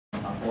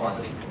for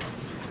other people.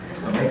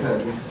 So make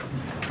this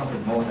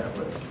complex more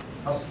diverse,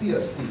 but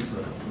still stick to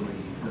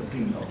the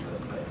theme of the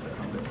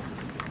complex.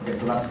 Okay,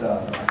 so that's I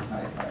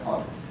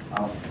thought.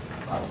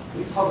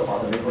 We talk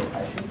about the label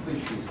detection,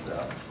 which is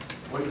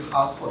very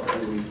hard for the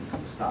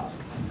evaluation stuff.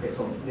 Okay,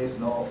 so there's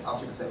no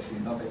object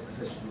perception, no face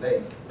perception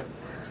today.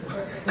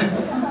 Okay.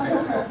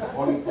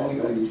 Only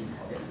evaluation.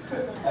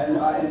 Okay. And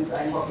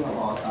I'm talking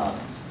about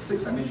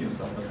 6 dimensions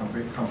of the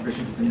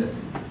configuration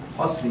dependency.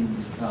 Firstly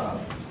is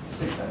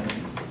 6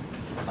 dimensions.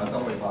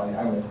 Don't worry about it.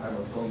 I will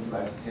go into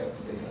that detail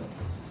later.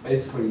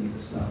 Basically,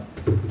 it's,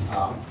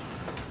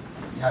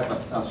 you have a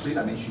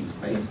 3-dimensional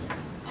space,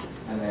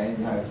 and then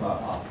you have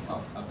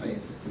a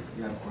base,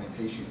 you have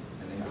orientation,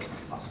 and then you have some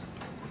class.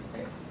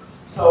 Okay.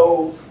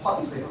 So what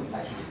is visual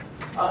detection?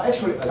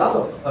 Actually, a lot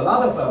of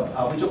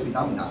visual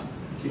phenomena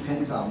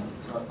depends on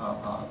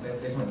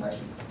visual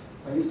detection.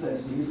 For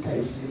instance, in this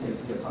case, you can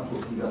see a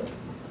contour here,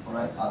 all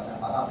right,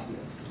 up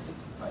here.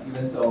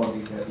 Even though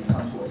the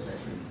contour is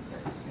actually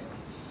exactly the same.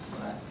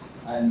 Right?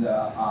 And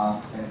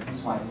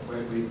this one is a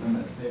very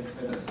famous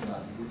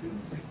illusion.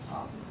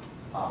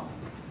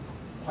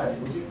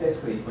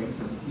 Basically, for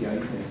instance, here you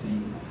can see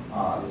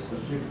the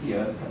strip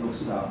here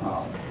looks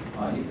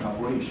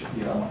bluish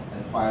here,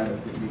 and while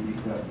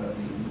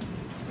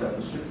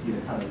the strip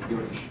here kind of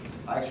bluish.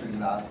 Actually,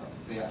 not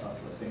they are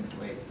the same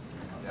way.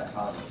 They are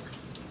colorless.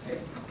 Okay,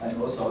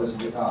 and also this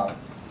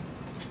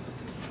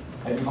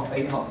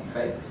Ebbinghaus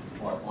effect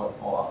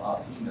or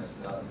teachiness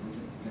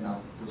illusion. You know,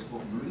 those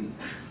both really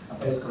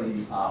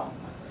basically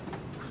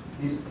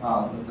this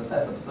the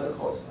size of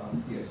circles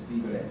here is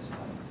bigger than this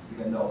one,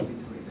 even though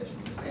physically they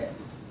should be the same.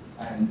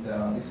 And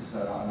this is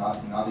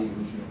another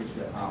illusion which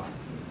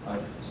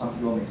some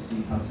people may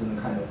see some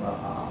certain kind of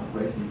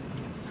grating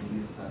in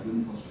these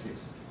uniform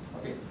strips.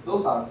 Okay,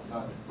 all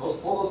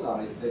those are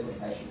data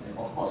detection, and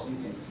of course you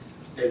can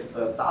get a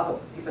lot of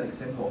different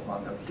examples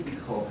from the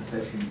typical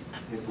perception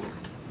textbook.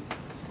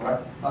 Right?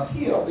 Now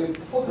here we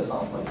focus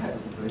on one type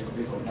of data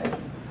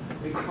detection.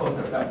 We call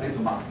it data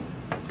masking.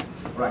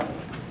 Right?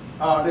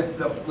 The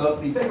effect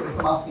of data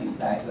masking is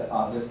that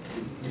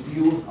if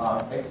you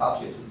make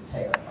subject to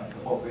detect the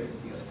whole data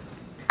field,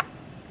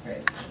 okay,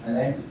 and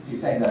then you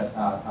send the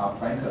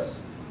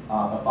flankers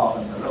above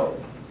and below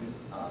this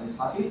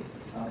target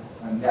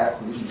and their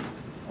collision,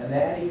 and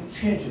then you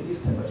change the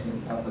distance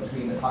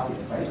between the target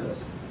and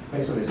flankers.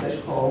 Basically,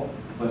 statistical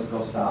first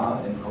goes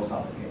down and goes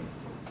up again.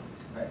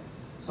 Okay,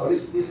 so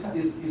this effect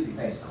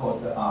is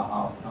called the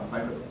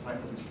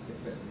flanker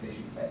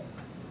specification effect.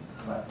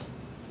 Right.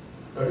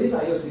 The reason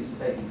I use this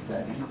effect is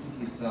that it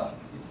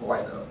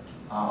provides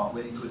a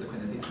very good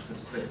quantitative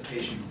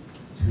specification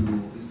to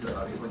this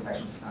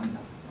detection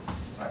phenomena.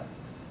 Right.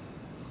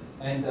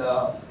 And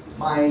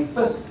my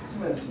first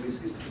experience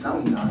with this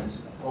phenomenon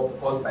is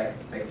goes back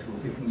to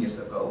 15 years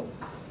ago.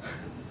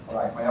 All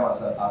right, when I was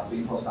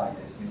doing postdoc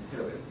at Smith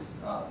Pyramid,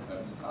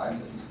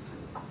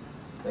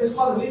 That's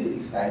what we did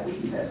is that we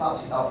detect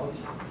subject output.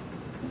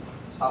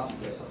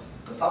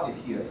 The subject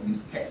here in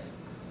this case,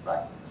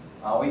 right?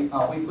 We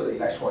put the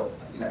electrode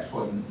in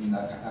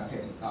the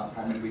case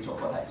primary visual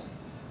cortex,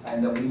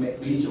 and we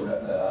measure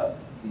the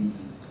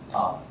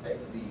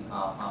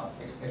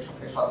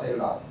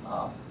extracellular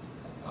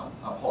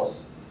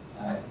pulse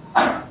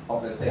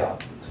of the cell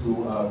to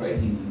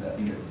rating in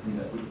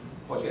the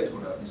project to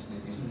the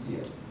distinction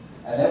field,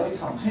 and then we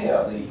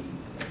compare the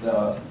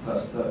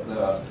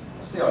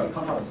cell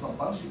contrast response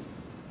function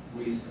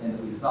with and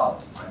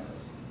without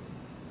parameters.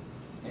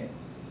 Okay,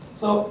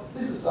 so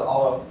this is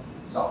our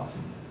result.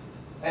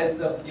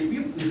 And if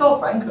you without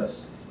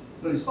flankers,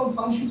 the response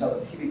function is just a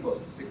typical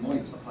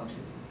sigmoid function.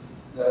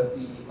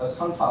 As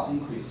contrast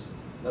increase,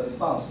 the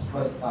response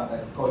first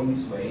going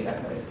this way, like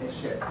a S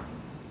shape.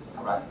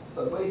 All right.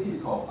 So it's very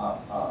typical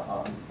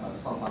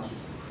response function.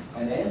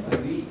 And then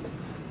when we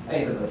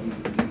add the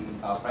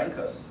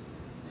flankers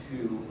to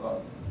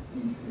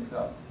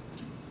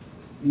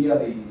near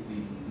the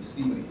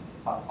stimuli,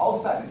 but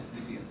outside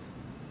the field,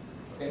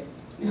 okay,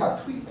 we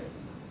have two effects.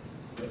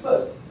 The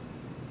first,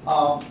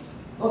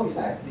 notice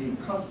that the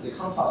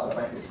contrast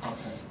effect is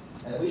constant,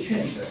 and we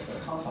change the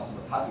contrast of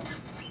the target.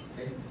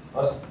 Okay,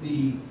 as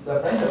the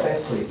flanker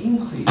basically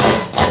increase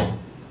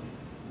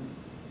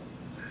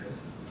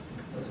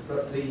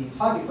the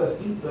target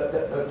first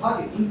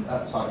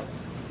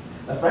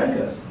the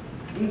flankers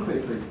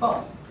increase the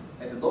response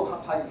at the low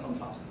target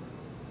contrast,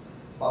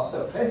 but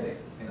suppress it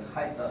at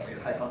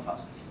high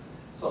contrast.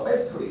 So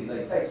basically,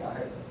 the effects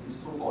is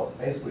twofold.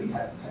 Basically, you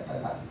have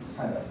this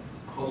kind of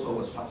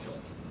crossover structure.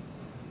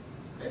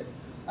 Okay,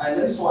 and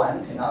this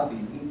one cannot be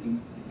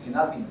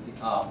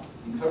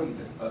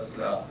interpreted as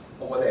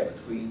overlap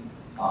between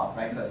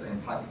flankers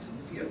and targets in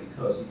the field,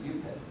 because if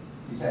you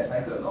present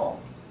flanker alone,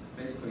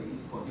 basically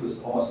it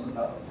produce a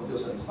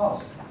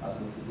response as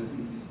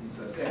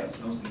this cells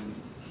no stimuli.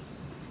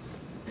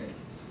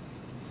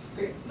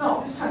 Okay, now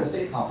this kind of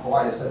state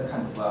provides a certain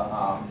kind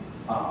of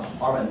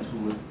environment to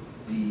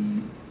the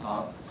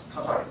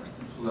contract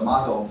to the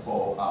model for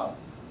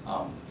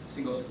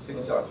single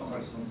cell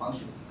contract response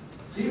function.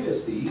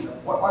 previously,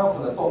 one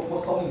of the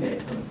most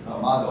dominant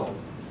model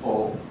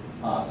for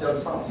cell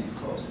response is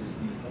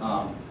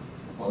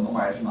for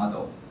normalized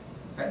model.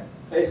 Okay,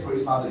 basically,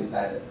 this model is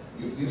that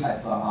if you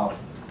have a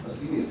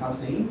stimulus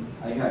comes in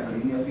and you have a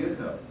linear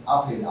filter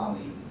applied on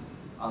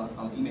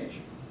the image,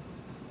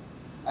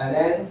 and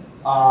then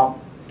the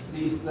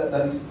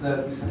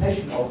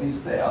excitation of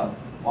this cell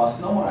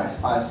was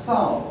normalized by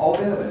some all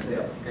relevant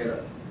cells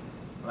together,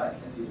 right?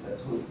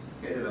 To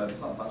get the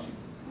response function.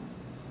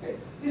 Okay,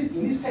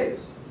 in this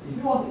case, if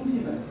you want to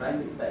implement the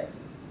Frankel effect,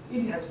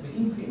 it has to be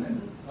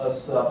implemented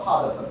as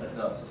part of the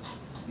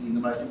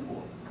normalization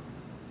pool.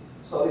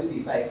 So this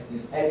effect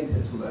is added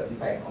to the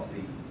effect of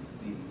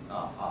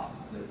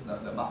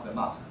the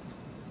mask.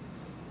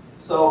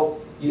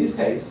 So in this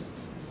case,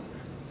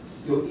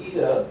 you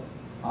either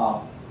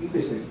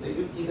increase this,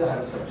 you either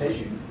have a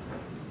substitution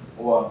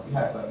or you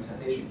have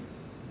excitation.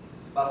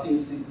 But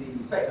since the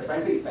effect, the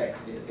Frankel effect,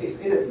 is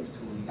additive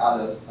to the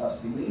other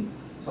stimuli,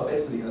 so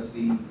basically as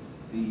the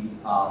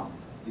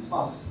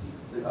response,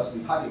 as the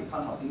target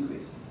contrast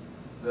increase,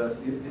 the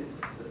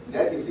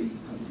negatively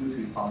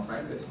contributory from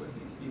Frankel will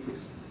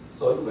decrease.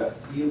 So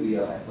you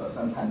will have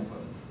some kind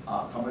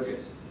of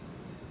convergence.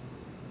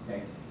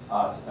 Okay,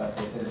 at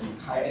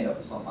the high end of the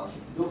response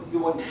function, you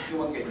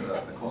won't get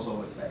the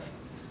crossover effect.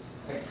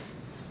 Okay.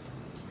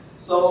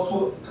 So to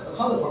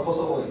account for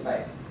crossover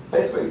effect,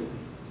 basically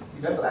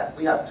remember that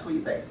we have two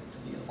effects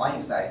here. One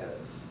is that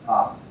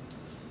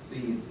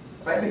the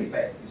Frankel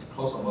effect is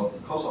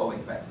crossover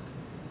effect.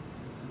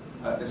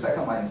 The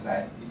second one is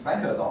that the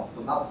Frankel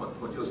do not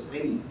produce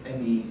any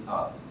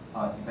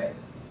effect.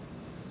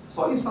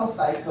 So it sounds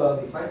like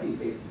the Frankel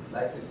effect is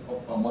like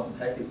a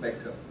multiplicative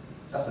factor,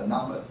 just a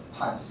number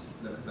times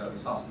the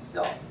response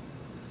itself.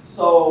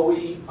 So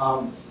we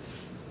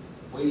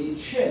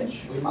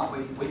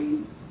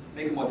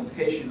make a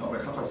modification of a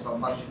contrast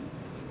response function,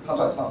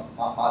 contrast response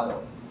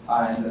model,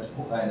 and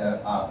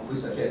we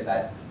suggest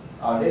that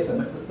there's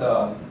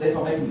the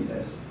data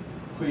mechanisms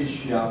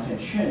which can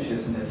change the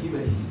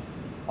sensitivity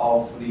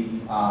of the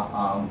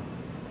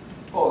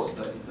both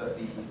the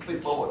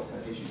feed-forward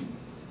excitation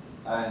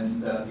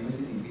and the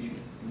elicit inhibition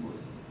input.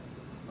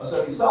 As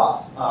a result,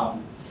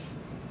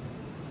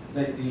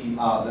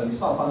 the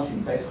response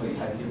function basically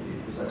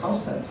is a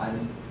constant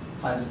times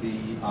the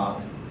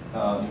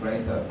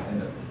numerator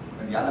and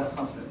the other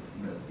constant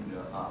in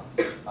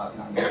the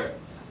denominator.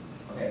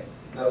 Okay,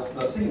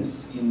 the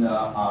things in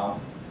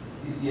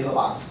this yellow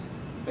box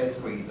is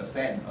basically the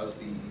same as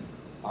the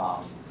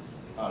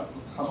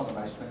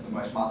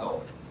normalized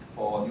model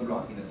for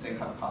neuron in the same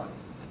type of column.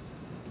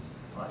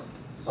 Right.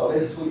 So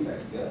there's two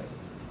effects here.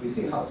 We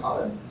see how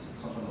column is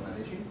control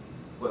normalization.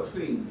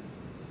 Between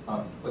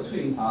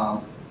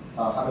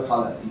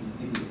hypercolumn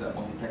it is the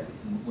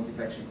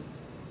multiplication.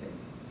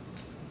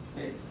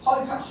 Okay.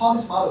 How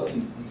this model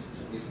can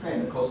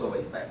explain the crossover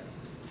effect?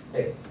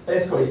 Okay.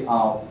 Basically,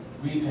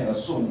 we can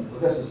assume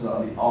this is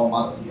our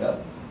model here.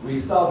 We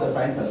saw the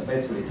Frankel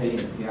basically K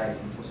and Ki is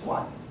equals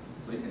 1,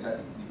 so you can just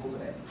remove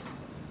that.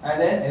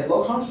 And then at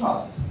low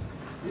contrast,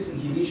 this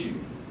inhibition,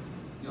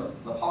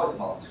 the power is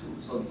about 2,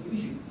 so the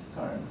inhibition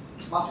term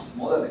is much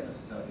smaller than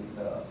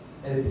the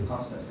additive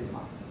constant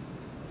sigma.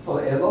 So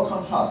at low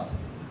contrast,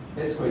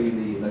 basically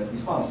the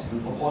response is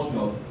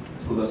proportional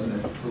to the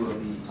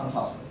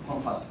contrast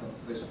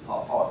with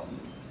power T.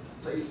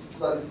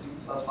 So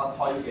that's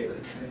how you get the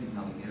expensive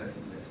nonlinearity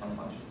in the response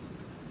function.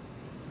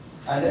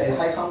 And at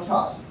high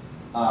contrast,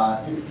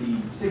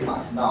 the sigma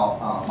is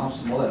now much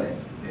smaller than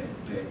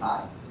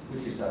I,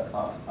 which is a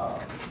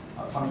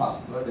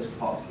contrast with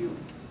power Q.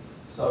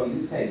 So in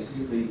this case,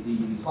 the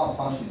response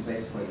function is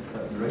basically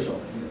the ratio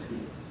between the two.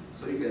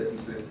 So you get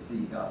this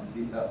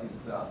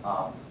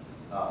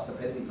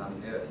stochastic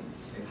nonlinearity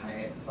at high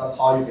end. So that's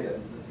how you get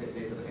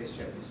the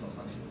S-shape response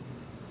function.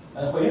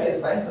 And when you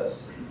add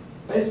factors,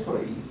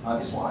 basically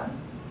this one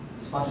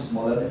is much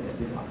smaller than the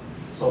sigma.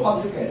 So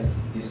what you get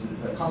is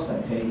the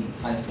constant K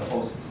times the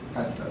whole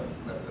times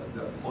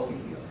the whole thing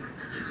here.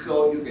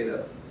 So you get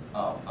a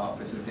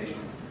precipitation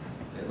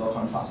at low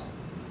contrast.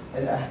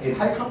 And at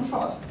high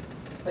contrast,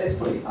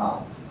 basically you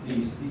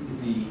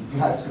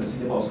have to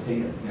consider both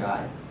K and Ki.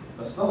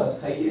 As long as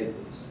K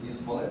is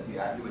smaller than Ki,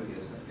 you will get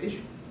a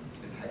separation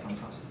at high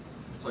contrast.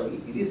 So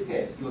in this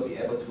case, you will be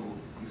able to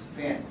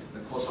explain the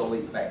crossover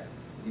effect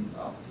in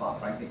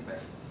Frankel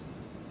effect.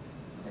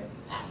 Okay.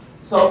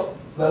 So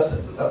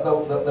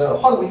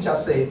what we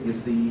just said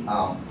is the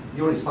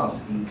neural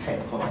response in cat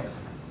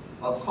cortex.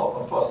 Of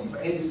course, if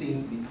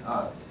anything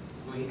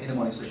doing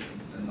animal research,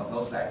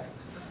 knows that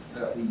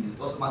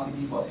those monkey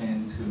people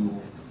tend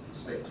to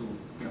say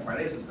when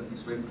there is a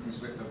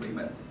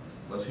disagreement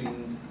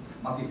between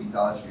monkey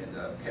physiology and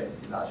cat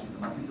physiology, the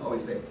monkey people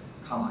always say,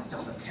 "Come on, it's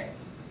just a cat."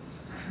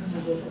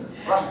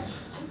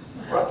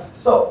 Right.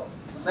 So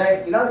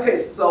in other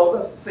case, so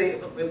let's say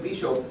when we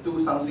should do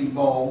something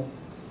more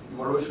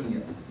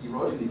evolutionally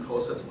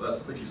closer to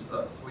us, which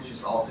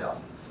is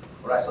ourselves.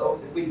 Right. So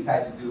we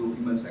decide to do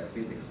human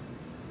psychophysics.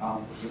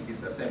 It's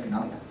the same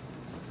phenomenon.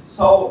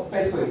 So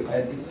basically,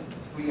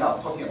 we are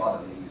talking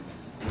about the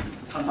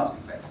contrast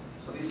effect.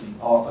 So this is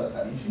our first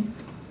dimension,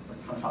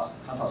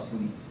 contrast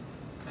tuning.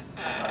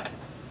 Right.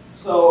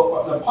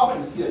 So the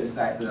problem here is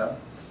that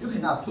you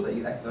cannot put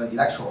an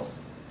electrode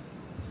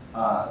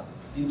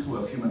into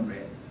a human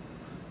brain.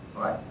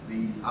 Right?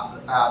 The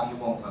IRB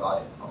won't allow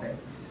it. Okay.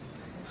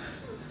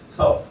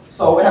 So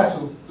we have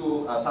to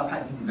do some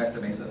kind of indirect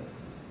method.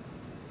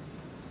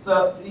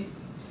 So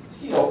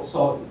here,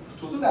 so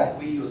to do that,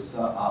 we use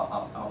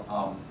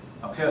a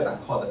paradigm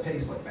called the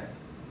pedestal effect.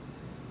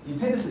 In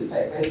pedestal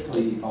effect,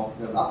 basically,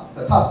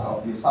 the task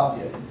of the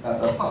subject,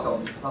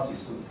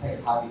 is to take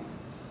a target.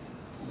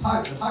 The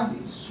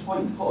target is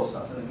superimposed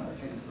on something like a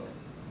pedestal.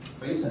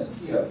 For instance,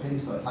 here,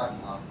 pedestal target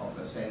of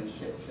the Chen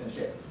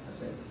shape.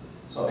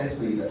 So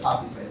basically, the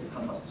task is basically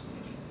contrast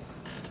discrimination.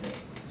 Okay.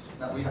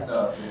 Now we have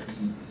the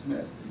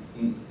experiments.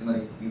 In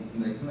the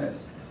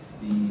experiments,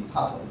 the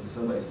task of the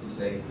server is to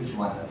say which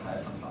one has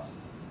higher contrast.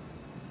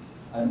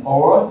 And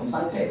or in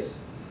some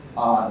case,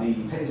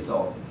 the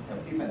pedestal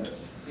have different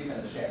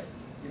shape,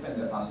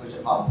 different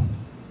spatial property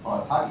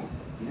for a target.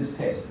 In this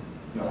case,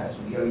 you have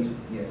to near to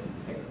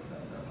pick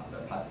the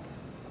target.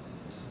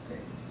 Okay.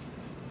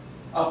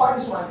 Why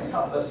this one can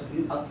help us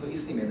to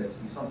estimate the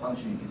response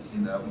function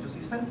in the visual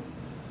system?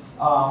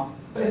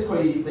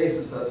 Basically, this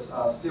is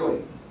a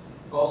theory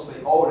goes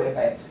all the way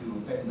back to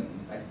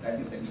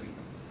 19th century.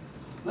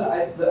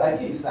 The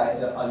idea is that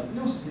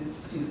you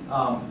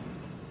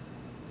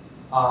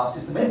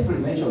systematically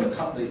measure the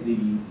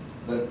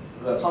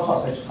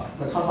contrast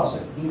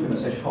increment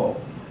threshold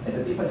at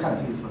a different kind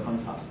of pedestal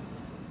contrast.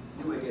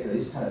 You will get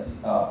this kind of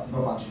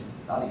typical function.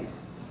 That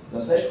is, the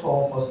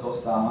threshold first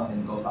goes down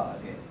and goes up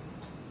again.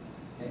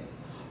 Okay.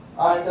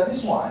 And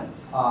this one,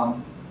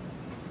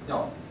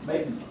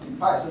 may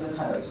imply certain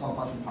kind of response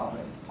function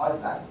problem. How is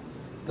that?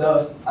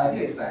 The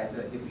idea is that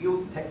if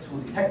you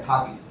detect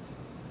target,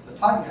 the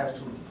target has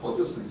to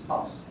produce a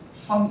response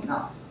strong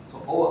enough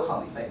to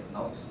overcome the effect of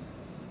noise.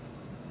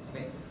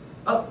 Okay?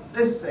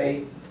 Let's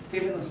say,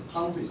 given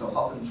hundreds of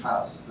thousands of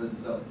trials,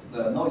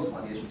 the noise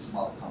variation is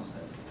not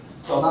constant.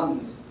 So that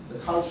means the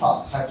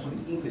contrast has to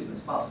increase the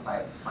response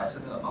by a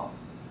certain amount.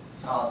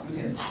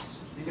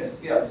 You can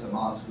scale this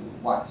amount to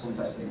 1, so we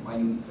just say 1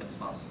 unit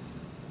response.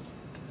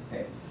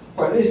 Okay.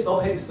 For this no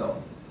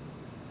pedestal,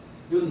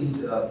 you need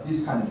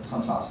this kind of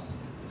contrast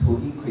to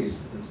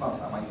increase the response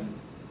by 1 unit.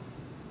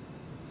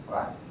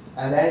 Alright?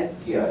 And then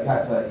here you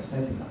have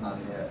expensive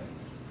nonlinearity.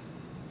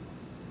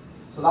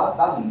 So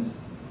that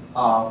means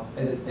at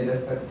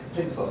the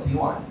pedestal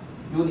C1,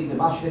 you need a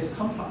much less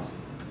contrast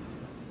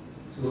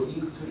to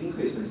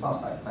increase the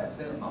response by the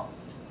same amount.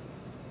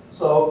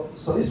 So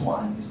this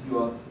one is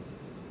your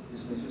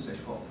distribution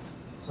threshold.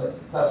 So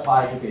that's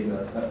why you get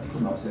the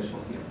equivalent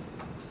threshold here.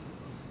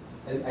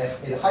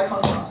 At high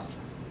contrast,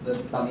 the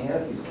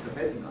nonlinearity is the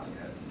basic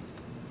nonlinearity.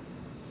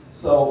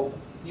 So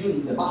you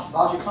need a much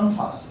larger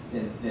contrast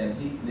than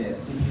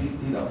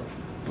CP0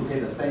 to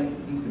get the same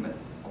increment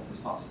of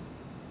response.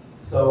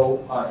 So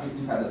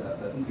you get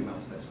the increment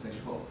of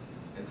threshold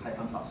at high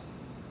contrast.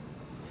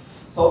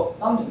 So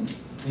that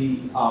means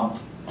the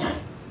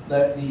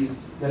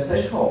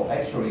threshold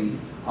actually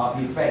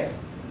affects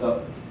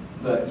the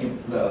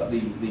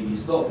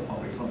slope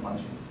of response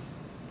function.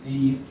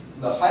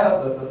 The higher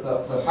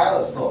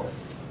the slope,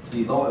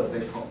 the lower the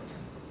threshold,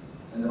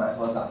 and vice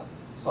versa.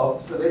 So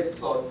if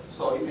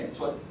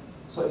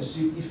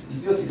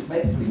you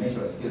systematically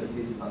measure a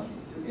scalability function,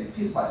 you can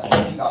piecewise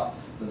pick up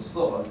the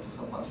slope of the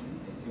response function,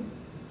 and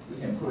you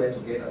can put it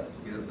together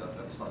the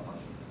response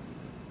function.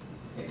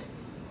 Okay.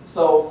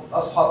 So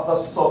that's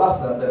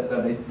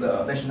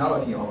the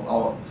rationality of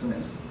our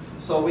experiments.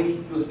 So we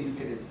use this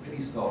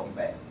pedestal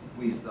effect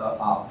with the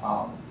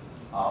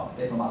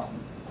data masking.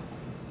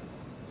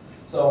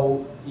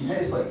 So in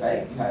pedestal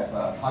effect, you have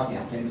target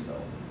and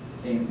pedestal.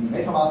 In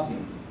data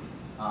masking,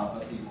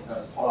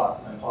 as polar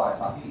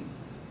SRP,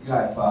 you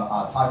have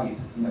target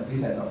in the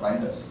presence of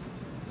flankers.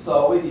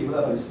 So we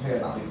develop this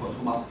paradigm we call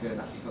two-mask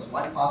paradigm because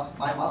one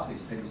mask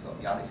is pedestal,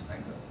 the other is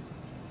flanker.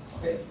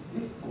 Okay.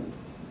 In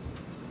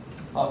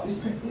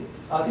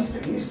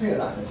this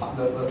paradigm,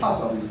 the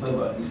task of the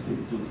server is to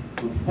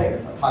detect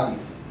a target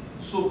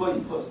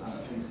superimposed on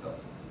a pedestal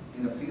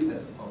in the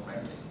presence of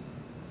flankers.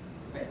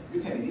 Okay.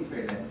 You can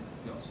manipulate them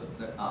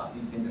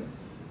independently.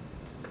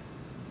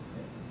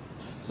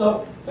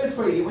 So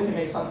basically, we can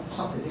make some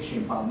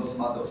prediction from those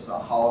models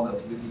how the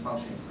TVC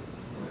function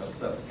will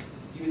observe.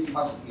 TVC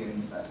function here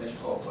means that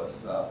threshold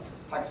was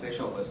target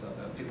threshold was the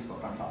pedestal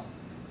contrast.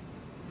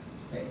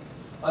 Okay.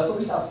 So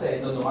we just say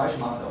the normalization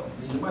model.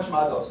 In normalization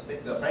models,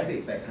 the Frankel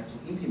effect has to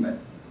implement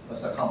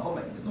as a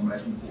component in the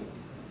normalization pool.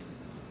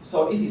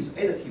 So it is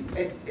additive.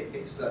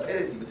 It's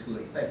additive to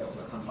the effect of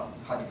the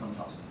target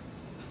contrast.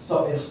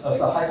 So as the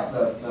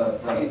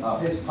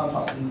pedestal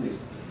contrast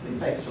increase, the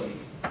effect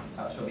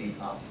should be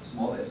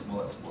smaller and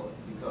smaller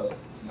because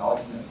in our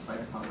instance,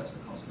 Frankel contrast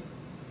is constant.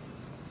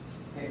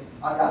 Okay.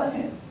 On the other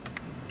hand,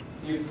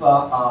 if the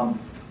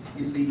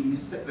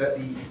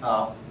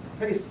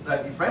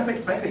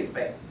Frankel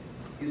effect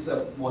is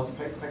a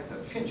multiplier factor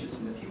changes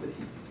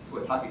sensitivity to a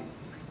target,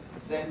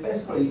 then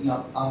basically,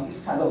 on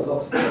this kind of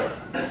log scale,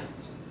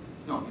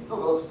 in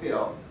log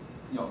scale,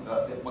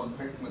 the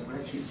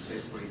multiplication is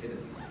basically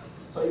edited.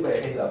 So you will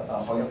get a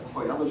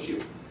horizontal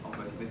shift of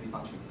the basic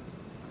function.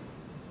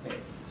 Okay.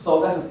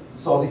 So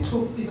the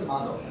two different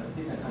models and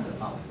different kind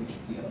of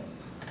application here.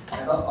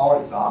 And that's our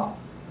example.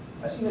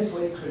 I think it's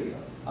very clear.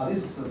 This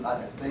is the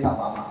data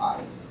from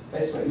I.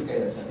 Basically, you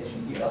get a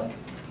solution here,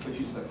 which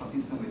is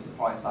consistent with the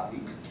point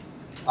study.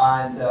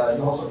 And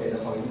you also get the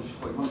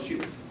horizontal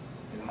shift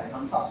in high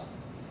contrast.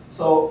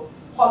 So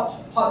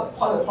what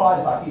the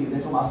point study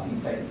electron masking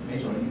effect is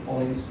measuring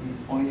only this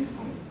point.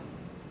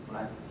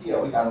 Right? Here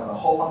we got the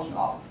whole function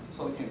up,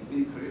 so we can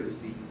really clearly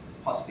see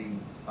what's the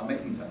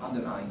mechanism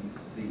underlying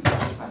the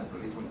kind of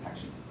electron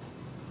detection.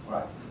 All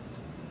right.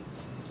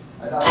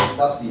 And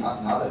that's the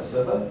another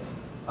observer.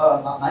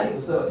 Naive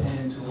observer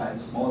tend to have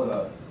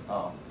smaller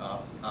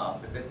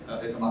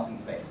electron masking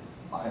effect,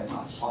 but have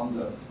much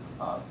stronger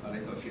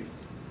electron shift.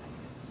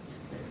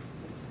 Okay.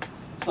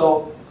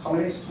 So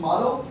combination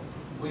model,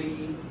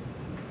 we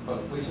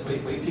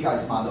pick out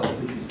this model,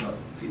 which is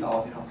fit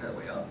our data pair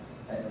well,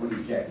 and we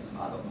reject this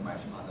model, no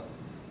match model.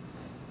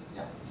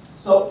 Yeah.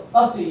 So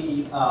that's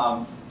the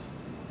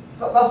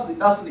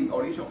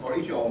original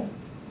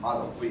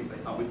model we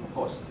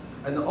proposed.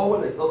 And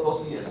over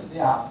those years,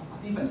 there are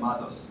different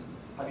models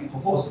have been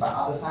proposed by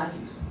other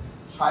scientists,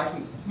 trying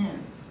to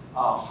explain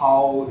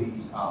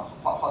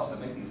what's the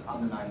mechanism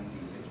underlying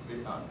the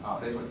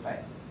electron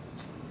effect.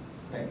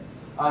 Okay.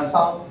 And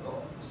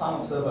some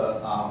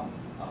observer,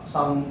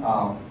 some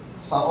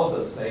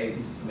authors say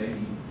this is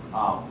maybe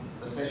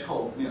the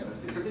threshold, the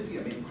specific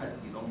field may be quite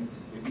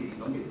elongated, maybe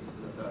elongates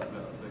the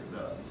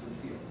specific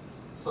field.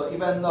 So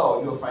even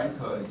though your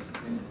Frankel is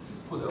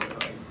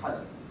quite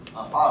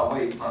far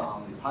away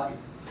from the target,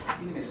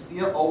 it may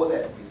still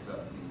overlap with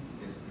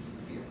the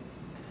specific field.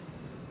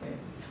 Okay.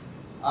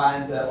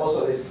 And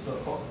also this is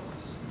so-called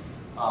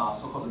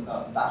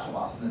induction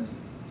uncertainty.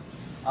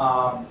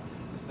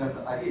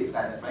 The idea is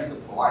that the Frankel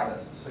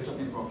provides a spatial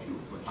temporal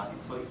cube to a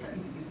target, so it can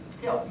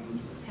help you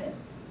to attend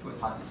to a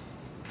target.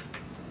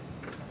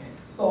 Okay.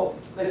 So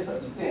let's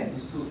examine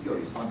these two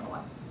theories one by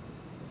one.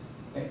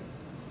 Okay.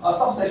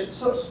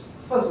 So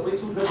first, we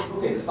look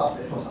at the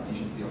subspatial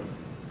summation theory.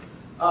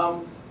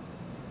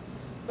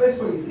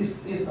 Basically,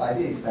 this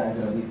idea is that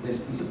this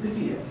specific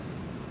field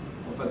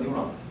of a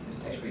neuron is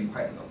actually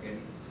quite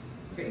elongated.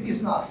 Okay, it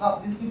is not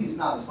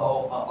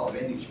so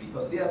outlandish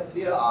because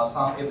there are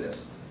some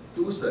evidence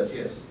to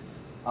suggest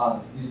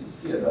this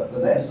field, the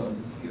length of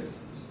this field is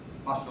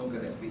much longer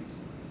than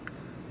width.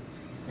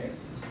 Okay,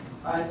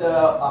 and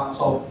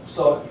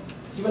so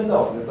even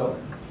though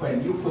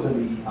when you put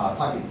the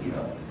target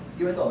here,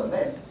 even though the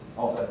length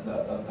of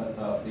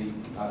the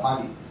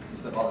target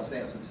is about the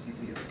same as the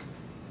field,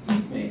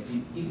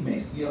 it may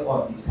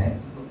still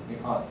extend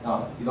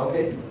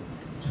elongated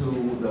to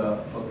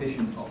the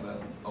location of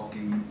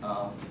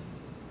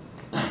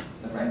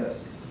the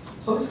Frankers.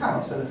 So this kind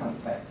of certain kind of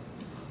effect.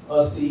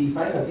 As the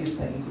Frankel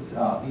distance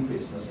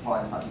increases the supply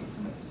and starting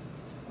instruments.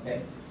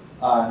 Okay,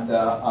 and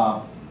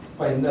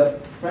when the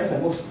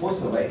Frankel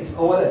moves away, it's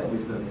overlapped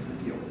with the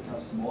field. It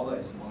becomes smaller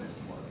and smaller and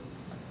smaller.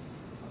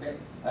 Okay,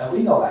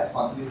 we know that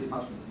for basic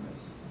function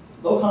instruments,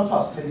 low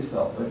contrast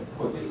pedestal will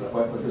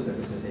produce a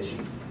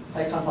presentation.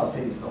 High contrast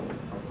pedestal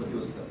will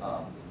produce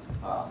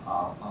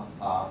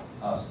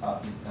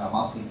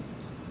masking.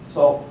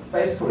 So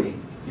basically,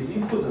 if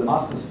you put the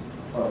maskers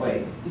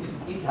away,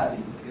 it has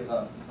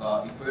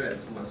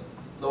equivalent to a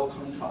low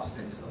contrast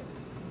pedestal.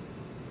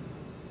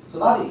 So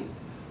that is,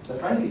 the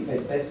Frankel effect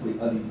is basically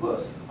a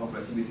reverse of the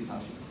TVC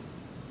function.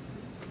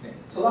 Okay.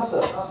 So that's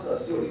the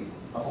theory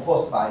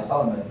proposed by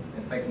Solomon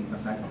back in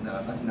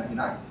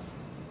 1999.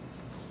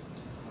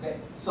 Okay.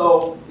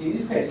 So in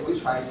this case, we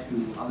try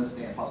to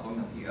understand what's going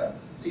on here.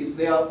 Since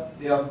their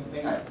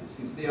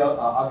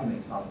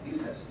arguments on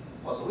distance,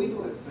 also we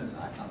do the difference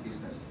on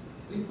distance.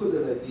 We put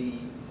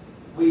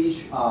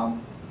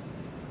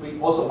we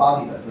also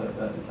body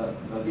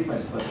the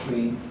difference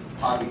between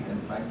target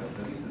and Frankel,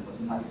 the distance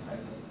between target and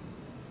Frankel,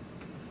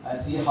 and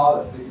see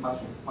how the basic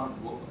function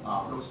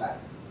looks like.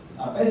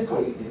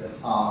 Basically,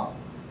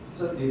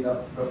 the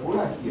blue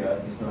line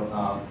here is the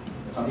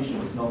condition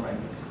with no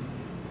Frankels.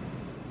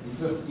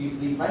 If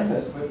the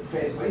Frankels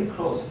place very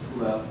close to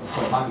the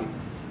target,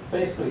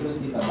 basically you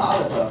see a lot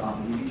of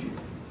individual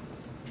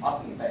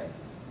masking effect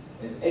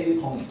at every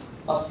point.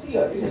 But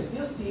still, you can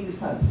still see this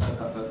kind of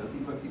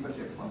deeper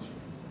shape function,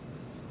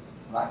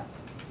 right?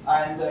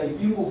 And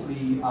if you move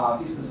the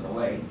distance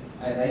away,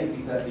 and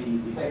then the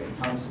effect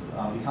becomes the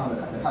kind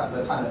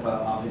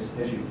of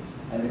presentation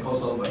and the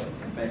crossover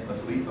effect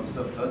as we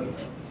observed earlier.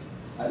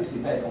 And this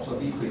effect also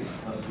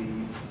decreases as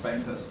the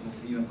Frankels move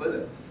even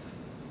further.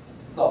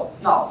 So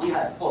now we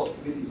have both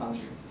TVC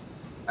function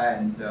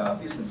and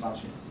distance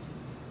function.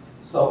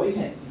 So we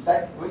can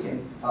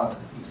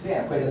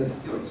examine whether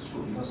this theory is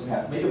true because we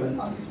have measurement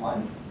on this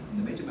one and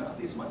the measurement on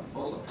this one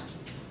also.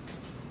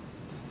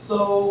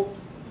 So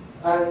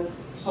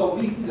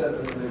we feed the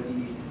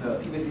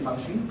TVC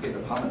function, get the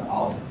parameter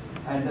out,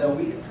 And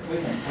we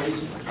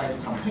try to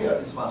compare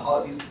this one,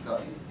 how this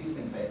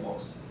thing effect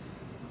works.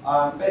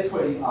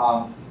 Basically,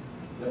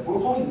 the blue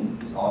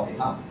point is our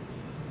data.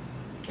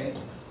 Okay,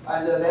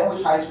 and then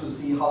we try to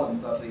see how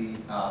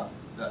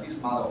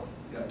this model,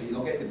 the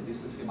elongated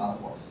distributed model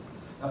works.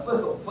 Now,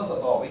 first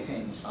of all, we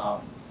can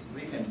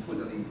put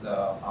the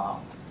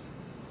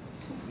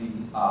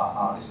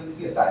distributed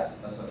field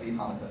size as a free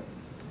parameter.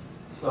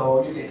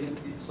 So you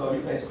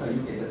basically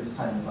get this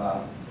kind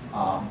of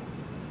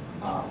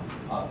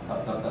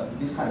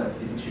this kind of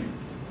prediction.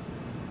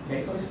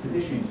 Okay, so this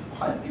prediction is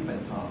quite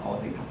different from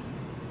our data.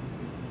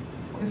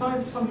 Okay,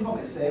 some people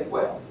may say,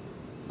 well,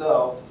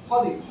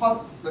 what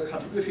the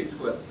contribution to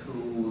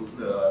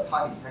the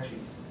target detection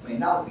may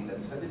not be the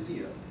distributed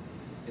field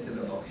at the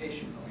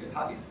location of your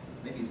target.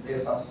 Maybe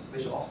there's some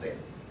spatial offset.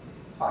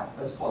 Fine,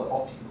 let's call it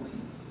off-peak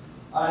looking.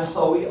 And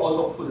so we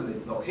also put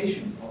the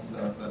location of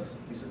the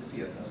distributed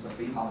field as a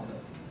free parameter.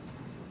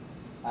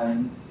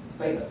 And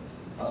beta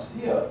are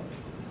still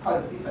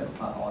quite different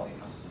from our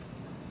data.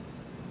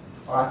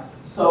 All right.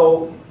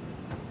 So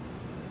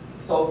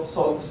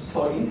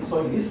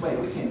in this way,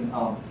 we can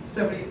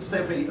safely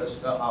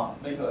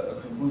make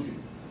a conclusion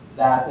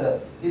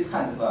that this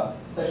kind of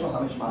sectional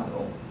summation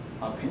model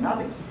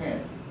cannot explain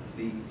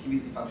the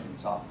TVC function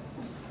result.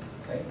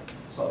 Okay.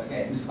 So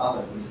again, this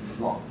model is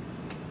wrong.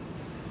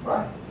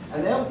 Right.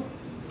 And then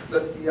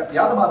the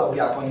other model we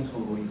are going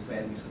to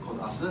explain is called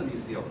uncertainty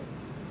theory.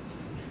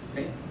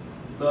 Okay.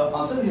 The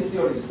uncertainty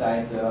theory is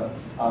that the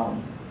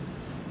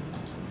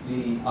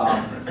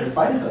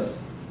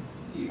finders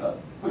here,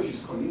 which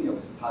is collinear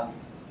with the target,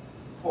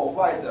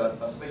 provide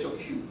a spatial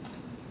cue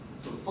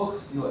to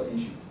focus your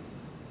attention.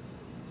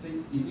 So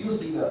if you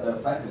see the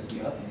finder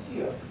here and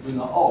here, you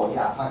know, oh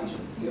yeah, target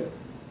should be here.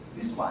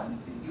 This one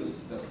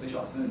induces the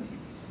spatial uncertainty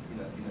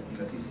in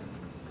the system.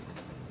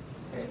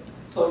 Okay.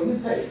 So in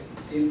this case,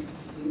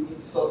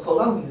 so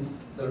that means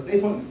the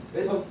lateral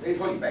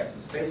effect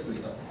is basically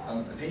an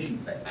attention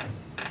effect.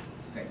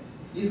 Okay.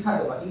 This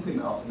kind of an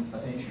increment of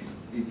attention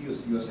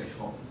reduces your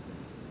threshold.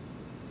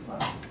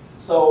 Right.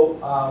 So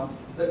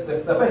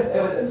the best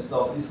evidence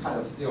of this kind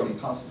of theory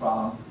comes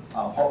from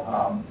Ulrich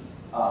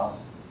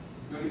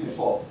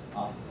Schroff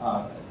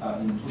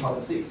in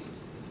 2006.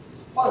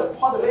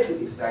 What they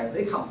did is that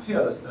they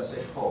compare the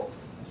threshold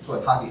to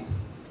a target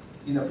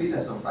in the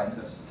presence of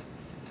flankers,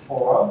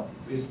 or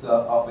with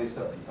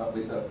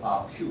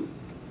a cue.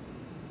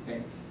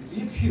 Okay, if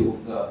you cue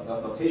the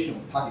location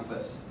of target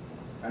first,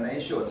 and then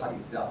show the target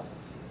itself,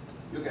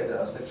 you get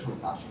a sectional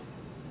reduction.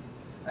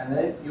 And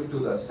then you do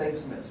the same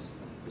experiments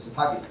with the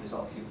target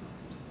without cue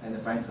and the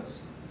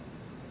flankers,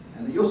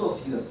 and you also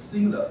see the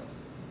similar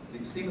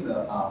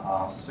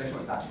sectional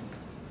reduction.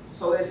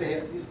 So they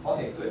say,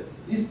 okay, good.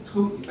 These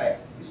two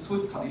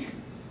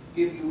conditions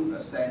give you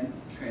the same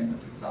trend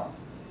result.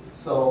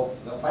 So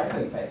the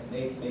flanker effect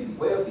may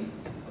well be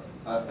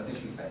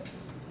attention effect.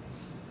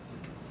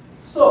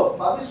 So,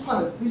 but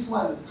this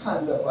one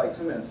kind of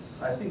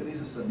experiments, I think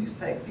this is a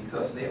mistake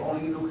because they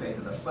only look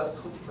at the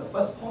first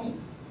point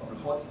of the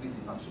whole TVC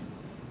function,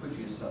 which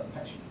is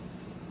detection.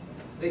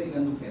 They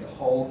didn't look at the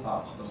whole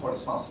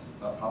response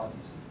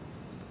properties.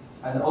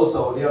 And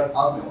also their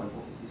argument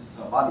is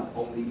valid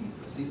only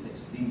if the system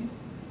is linear.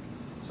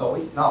 So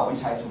now we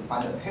try to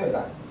find a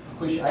paradigm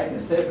which I can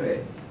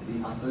separate the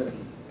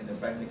uncertainty and the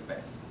flanker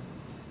effect.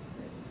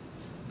 Okay.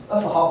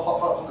 That's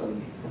how do we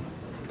do.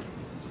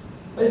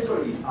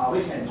 Basically,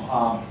 we can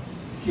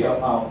here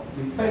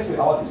basically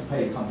our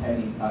display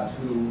containing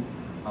two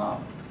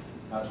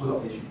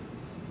locations.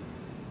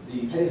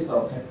 The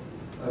pedestal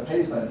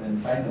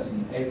and flankers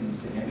in A, B,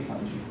 C, and B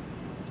condition.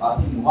 But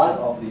in one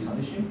of the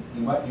condition,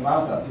 in one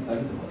of the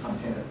interval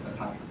contain the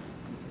target.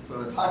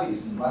 So the target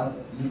is in one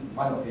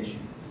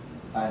location,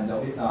 and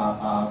and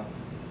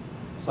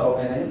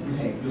then you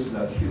can use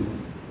the cue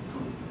to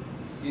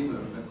give a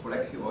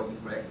correct cue or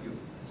incorrect cue,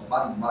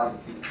 or valid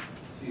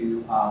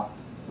cue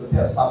to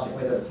tell subject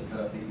whether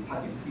the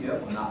target is here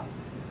or not.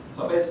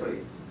 So basically,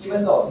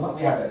 even though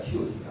we have a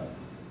cue here,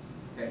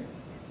 okay,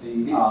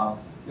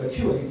 the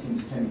cue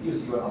can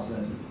reduce your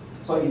uncertainty.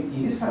 So in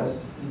this kind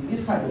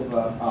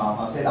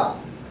of setup,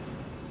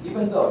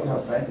 even though you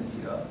have flanker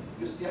here,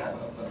 you still have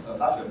a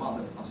large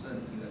amount of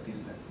uncertainty in the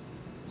system.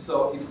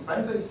 So if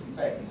flanker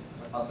effect is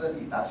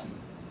uncertainty reduction,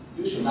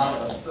 you should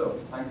not observe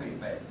flanker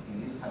effect in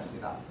this kind of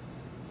setup.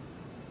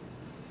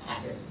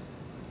 Okay.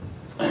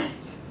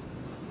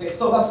 Okay,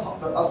 so that's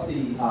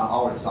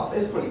our result.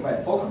 Basically, we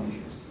have four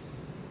conditions: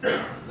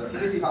 the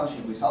TVC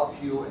function without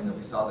Q and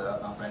without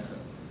the flanker,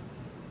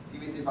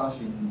 TVC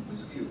function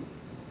with Q,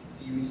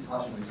 TVC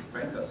function with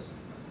flankers,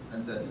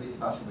 and the TVC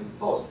function with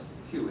both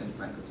Q and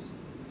flankers.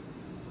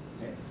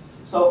 Okay,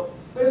 so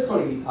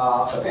basically,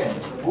 again,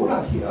 the blue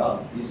line here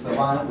is the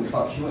one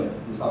without Q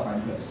and without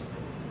flankers.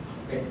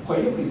 Okay,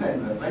 when you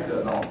present the flanker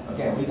alone,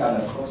 again, we got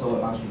a crossover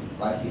function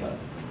right here.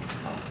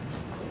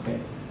 Okay.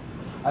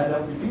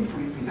 And if you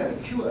present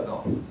the Q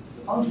alone,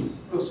 the function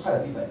looks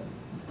quite different.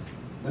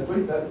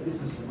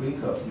 This is the green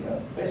curve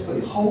here. Basically,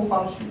 the whole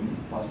function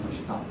was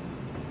pushed down.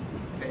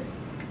 Okay.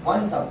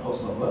 one got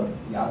crossover,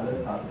 the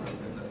other got the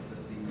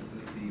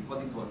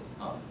vertical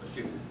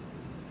shift.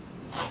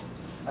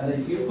 And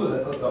if you put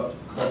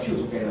the two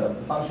together,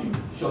 the function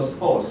shows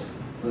both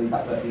the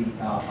vertical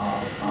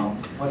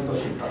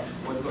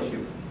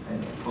shift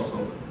and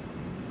crossover.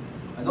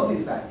 And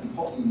notice that in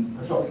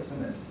partial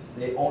experiments,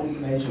 they only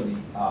measure the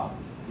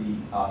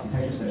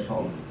detection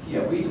threshold.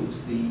 Here we do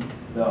see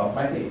the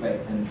Frankel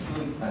effect and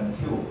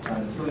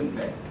queuing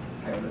effect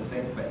have the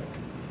same effect.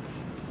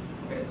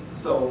 Okay,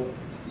 so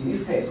in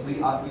this case,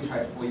 we argue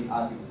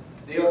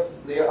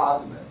their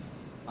argument.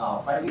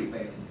 Frankel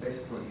effect is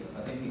basically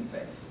a dating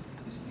effect.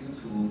 It's due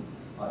to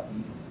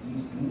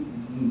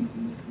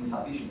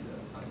insufficient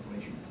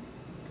information.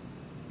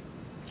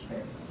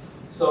 Okay,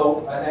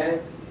 so and then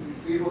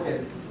if we look at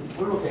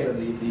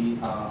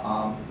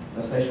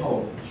the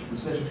threshold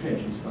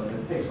changes, the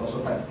effect is also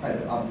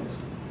quite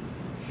obvious.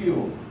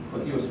 Q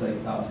produces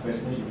a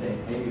precipitation effect,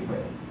 A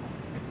effect,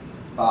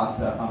 but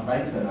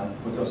Frankel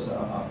produces a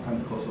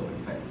kind of crossover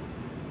effect.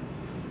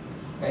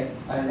 Okay,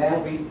 and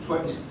then we try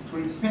to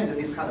expand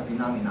this kind of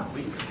phenomena.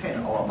 We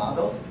extend our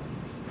model.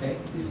 Okay,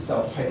 this is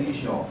a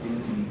traditional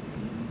density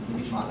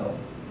image model.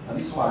 And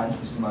this one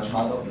is the image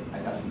model I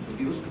just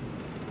introduced.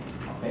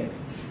 Okay,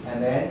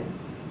 and then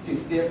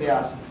since there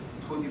are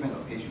two different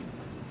locations,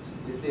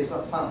 there's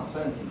some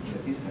uncertainty in the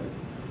system,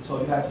 so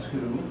you have to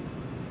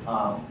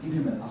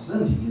implement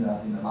uncertainty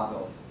in the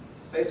model.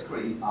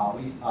 Basically,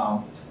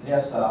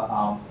 there's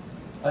a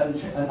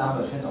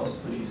number of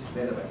channels which is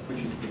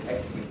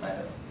activated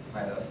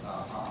by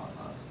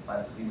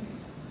the stimuli,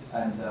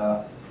 and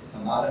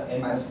another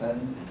n-10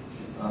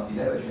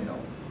 11 channel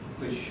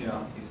which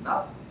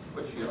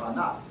are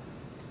not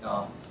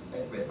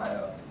activated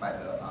by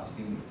the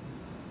stimuli.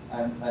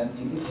 And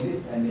in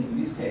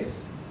this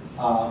case,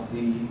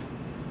 the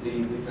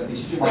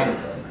decision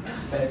monitor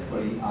is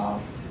basically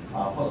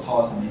first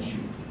power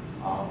summation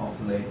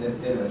of the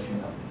data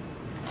channel.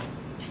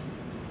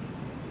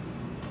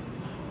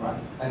 Right,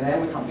 and then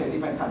we compare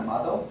different kind of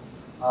model.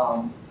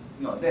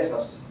 There's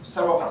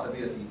several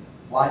possibilities.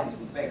 One is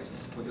the effects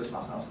is produced by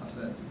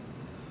uncertainty.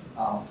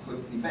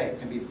 Effect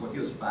can be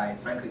produced by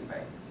Frankel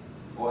effect,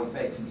 or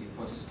effect can be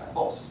produced by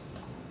both.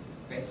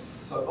 Okay,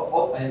 so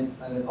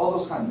all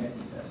those kind of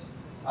mechanisms,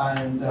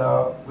 and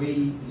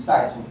we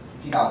decide to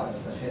pick out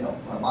the channel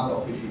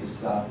model which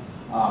is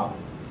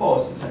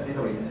both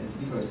excitatory and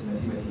inhibitory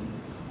sensitivity.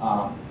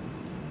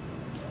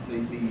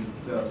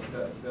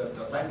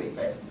 The Frankel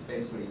effect is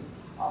basically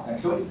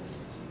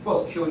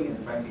both queuing and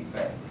Frankel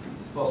effect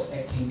is both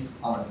acting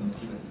on a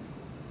sensitivity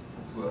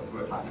to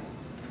a target.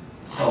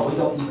 So we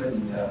don't even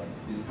need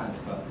this kind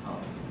of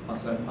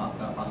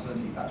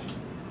uncertainty reduction.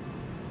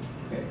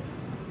 Okay.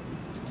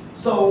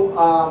 So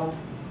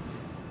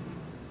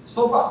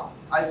so far,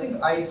 I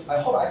think I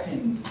hope I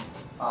can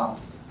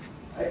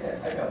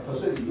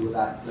persuade you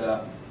that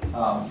the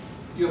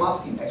dual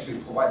masking actually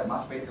provides a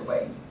much better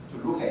way to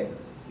look at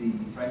the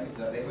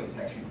lateral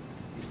detection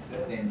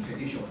than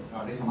traditional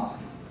lateral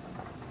masking.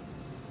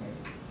 Okay.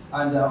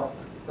 And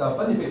the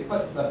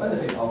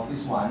benefit of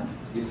this one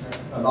is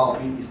allow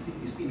me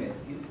estimate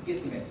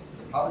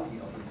the probability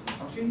of its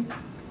function,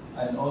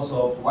 and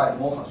also provide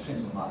more constraint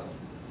to the model.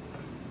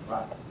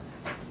 Right.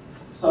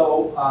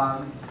 So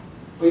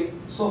we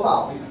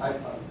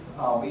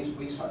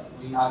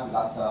argue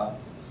that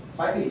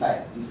Frankel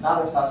effect is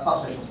not a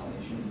substantial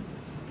summation.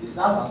 It's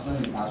not a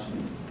uncertainty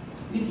reduction.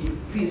 It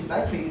is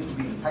likely to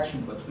be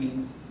interaction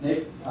between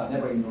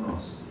neighboring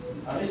neurons.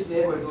 This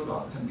neighboring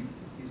neuron can be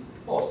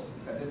both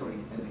excitatory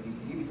and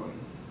inhibitory,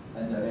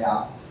 and they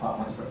are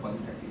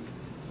multiprotective.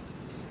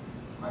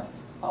 Right.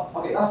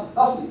 Okay, that's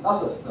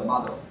the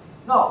model.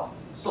 Now,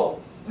 so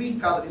we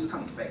got this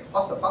kind of effect.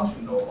 What's the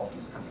function of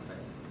this kind of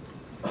effect?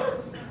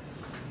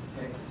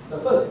 Okay. The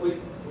first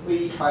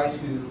we try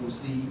to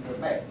see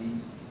effect the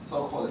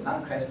so-called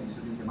non-classic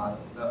distributed model,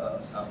 the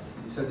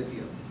distributed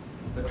field.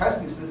 The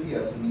classic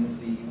distributed field means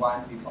the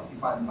one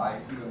defined by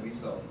Cuban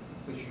whistle,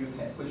 which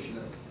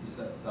is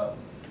the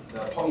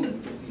point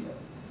of the field.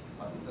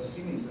 The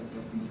stimulus in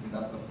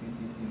the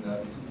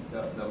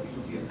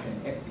visual field can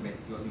activate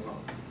your neuron.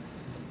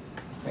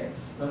 Okay.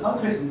 The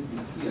non-classic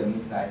field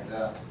means that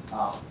the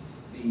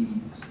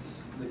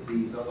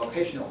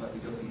location of the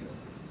visual field,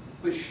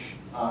 which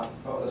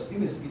the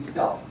stimulus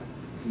itself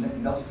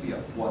in that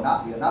field will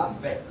not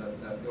affect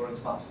the neural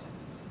response,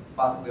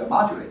 but will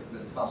modulate the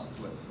response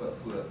to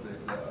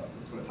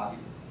the target.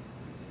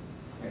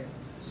 Okay.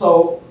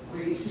 So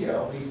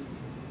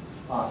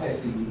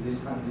test this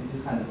kind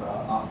of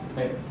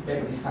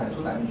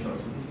two-dimensional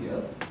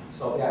field.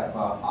 So we have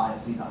R and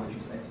theta, which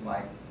is x,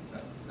 y,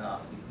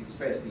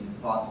 expressed in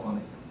flat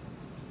coordinate.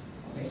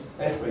 Okay.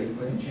 Basically, we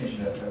can change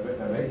the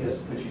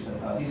radius, which is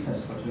a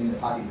distance between the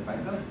target and the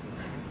Frankel,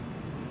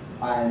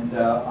 and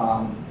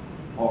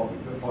or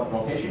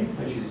location,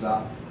 which is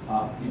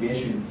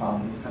deviation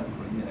from this kind of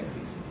linear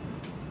axis.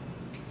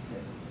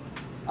 Okay.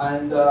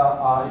 And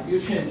if you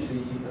change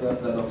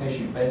the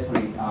location,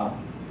 basically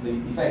the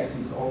effects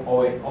is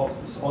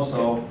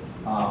also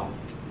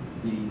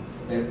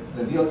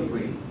the 0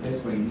 degree.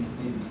 Basically, this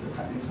is a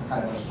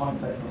kind of a strong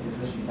effect,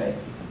 reflection effect,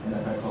 and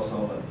then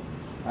crossover.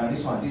 And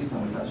this time we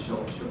try to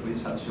show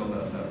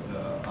the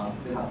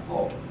data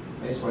flow.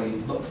 Basically,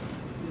 look,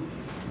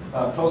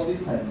 close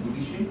distance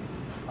division,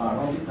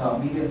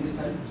 medium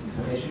distance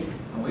excitation,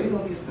 and very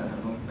long distance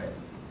have no effect.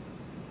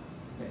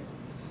 Okay.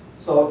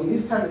 So in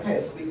this kind of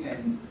case, we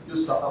can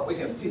use our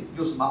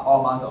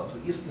model to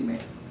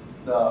estimate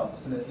the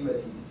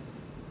sensitivity,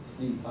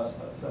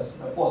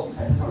 both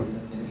excitatory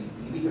and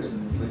inhibitor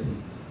sensitivity,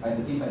 and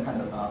the different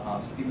kind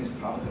of stimulus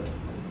parameter.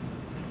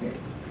 Okay.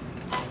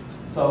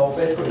 So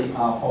basically,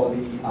 for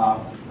the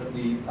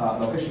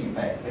location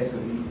effect,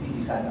 basically it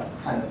is kind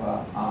of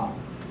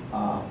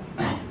a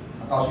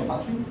Gaussian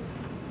function.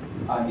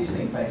 This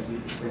effect is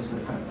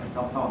basically kind of a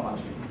gamma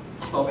function.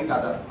 So we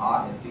got the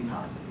R and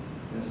theta,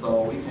 and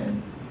so we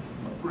can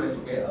put it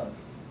together,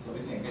 so we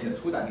can get a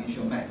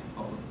two-dimensional map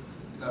of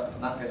the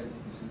non-acid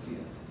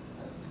field.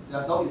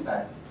 Now notice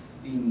that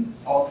in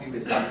all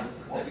previous studies,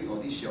 what we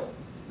already show,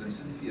 the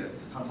electricity field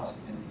is contrast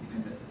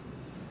independent.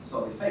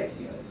 So the effect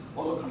here is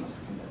also contrast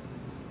dependent.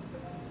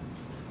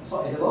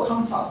 So at low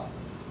contrast,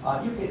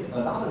 you get a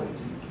lot of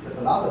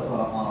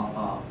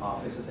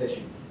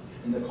excitation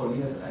in the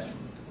collinear direction,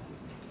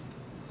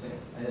 okay,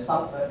 and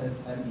some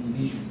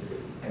inhibition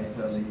at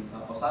the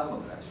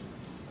orthogonal direction,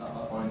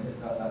 oriented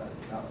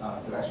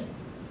direction.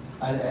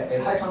 And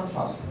at high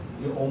contrast,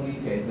 you only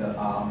get the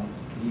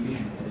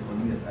inhibition at the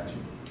collinear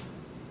direction.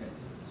 Okay.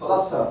 So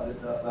that's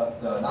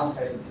the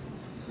non-acid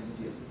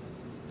field.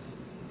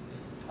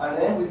 And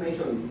then we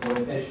measure the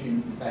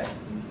orientation effect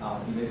in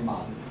related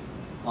muscle.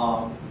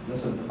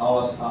 This is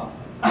our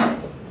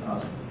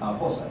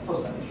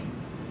first dimension.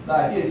 The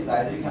idea is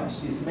that you can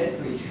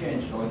systematically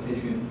change the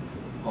orientation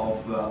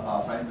of the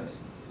flankers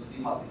to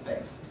see what's the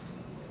effect of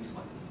this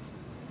one.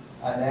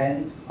 And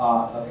then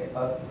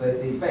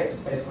the effect is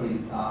basically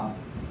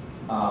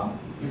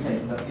you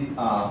can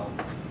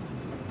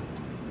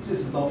this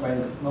is no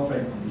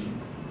frame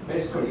condition.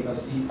 Basically,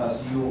 as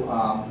you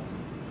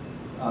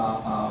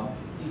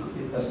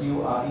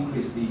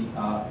increase the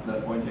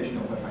orientation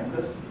of the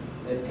flankers,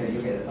 basically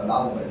you get a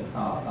lot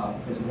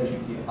of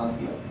presentation here, on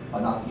here,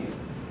 but not here.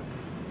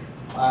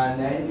 And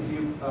then if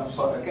you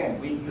so again,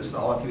 we use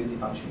our TVC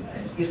function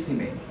and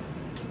estimate,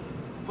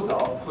 put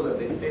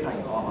the data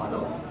in our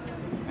model,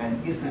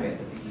 and estimate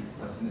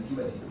the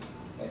sensitivity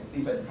at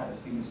different kind of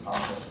stimulus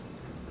parameter.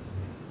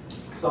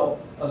 So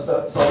this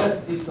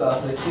is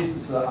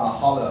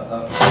how the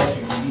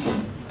collection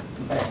division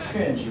effect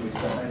change with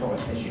the flanker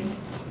orientation.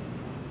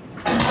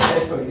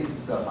 Basically, this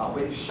is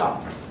very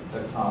sharp,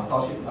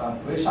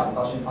 very sharp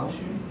Gaussian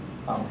function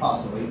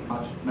plus very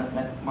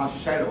much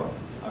shallower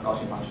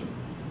Gaussian function.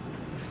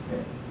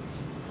 Okay.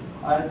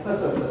 And this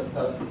is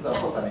the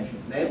first dimension.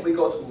 Then we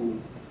got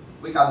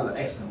the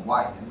x and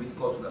y, and we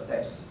go to the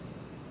depths.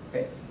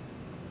 Okay.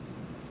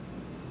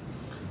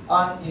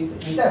 And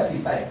in depth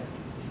effect,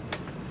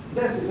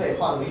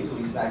 what we do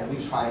is that we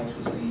try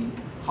to see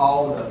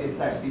how the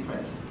depth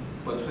difference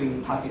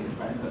between target and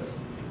flankers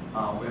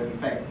will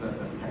affect the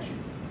detection.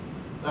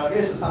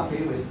 There's some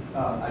previous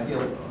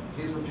idea.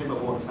 This paper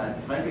works that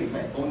the flanker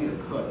effect only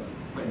occurs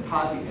when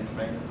target and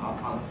flanker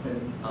are on the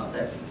same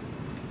depth.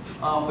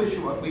 Which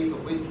we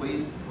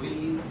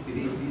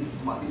believe this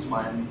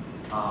one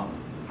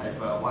have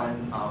one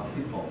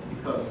pitfall,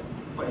 because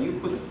when you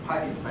put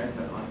target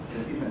flanker on a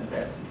different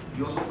depth,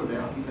 you also put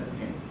them on different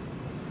plane.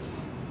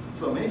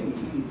 So maybe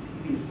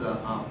it is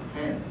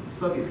plane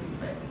surface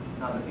effect,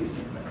 not the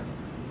distance effect.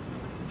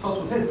 So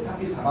to test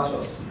this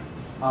hypothesis,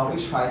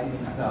 we tried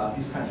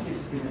this kind of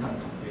 6 different kind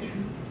of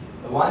configuration.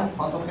 The one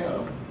frontal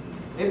parallel,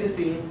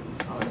 everything is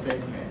on the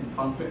same plane,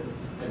 frontal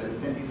at the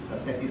same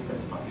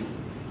distance from you.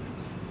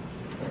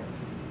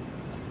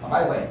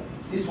 By the way,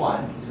 this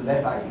one is a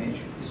left eye image.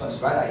 This one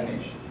is right eye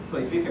image. So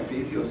if you can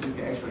free fuse, you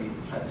can actually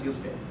try to fuse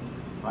them,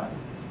 right?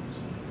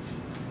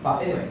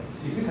 But anyway,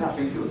 if you cannot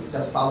free fuse,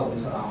 just follow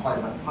this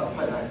white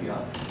line here.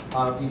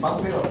 In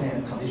frontal parallel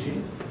plane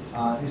condition,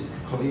 this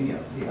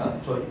collinear here.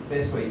 So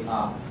basically,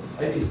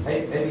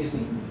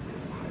 everything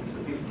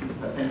is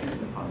the same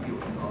distance from you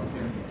and on the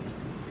same plane.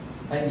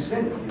 And in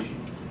standard condition,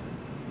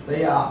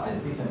 they are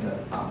at different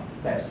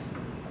depths.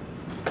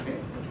 Okay,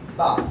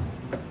 but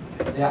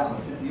they are on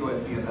the same, you will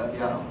feel that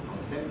they are on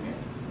the same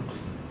plane.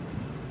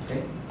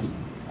 Okay?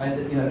 And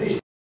in addition,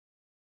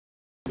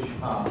 the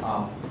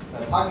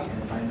target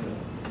and flanker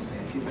is a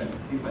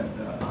different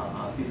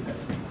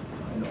distance,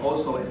 and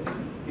also a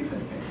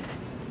different plane.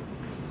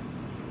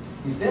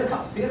 In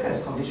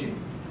staircase condition,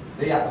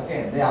 they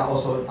are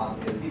also on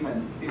a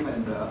different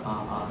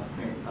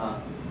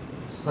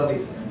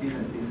surface and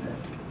different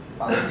distance.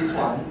 But this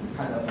one is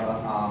kind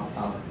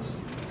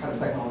of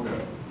second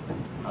order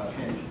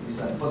change. It's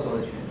a first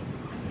order change.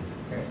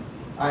 Okay.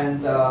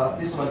 And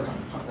this was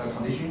the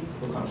condition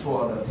to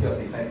control the tilt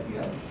effect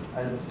here.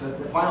 And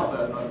one of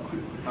the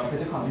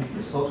critical condition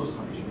is sawtooth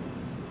condition.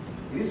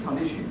 In this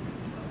condition,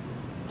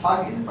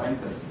 target and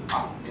flankers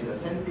are at the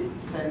same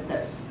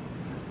depth,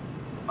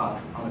 but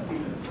on a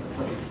different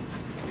surface,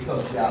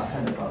 because they are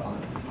kind of on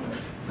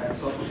a and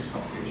sawtooth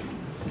computation.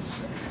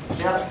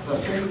 They are the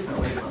same distance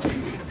away from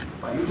you,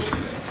 but you look at the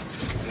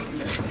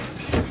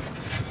different.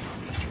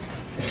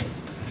 Okay.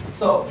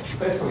 So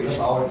basically, that's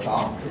our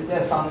result.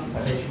 There's some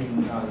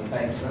excitation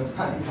effect that's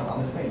kind of you can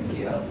understand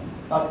here,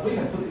 but we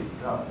can put it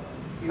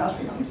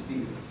illustrate on this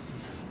figure.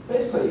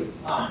 Basically,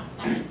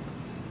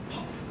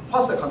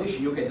 what's the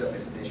condition you get the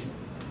excitation?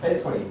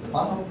 Basically, the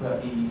frontal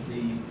plate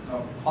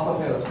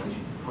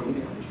condition,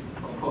 collinear condition.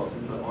 Of course,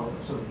 it's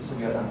a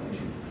severe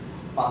condition,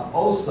 but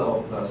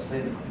also the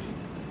same condition.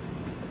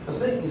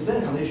 In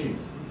same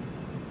conditions,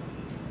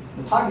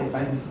 the target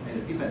values at a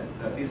different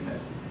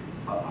distance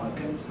on the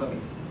same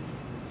surface.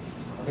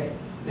 Okay,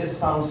 this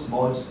sounds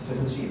more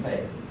frequency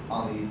effect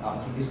on the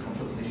this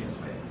control conditions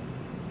way.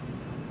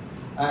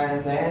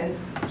 And then,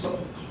 so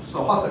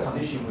what's the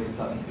condition with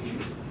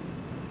inhibition?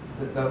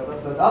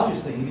 The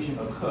largest inhibition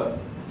occurred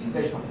in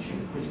edge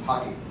condition, which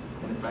target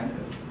and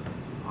flankers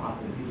are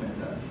at different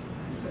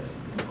distance,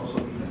 and also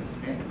different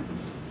angle.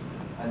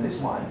 And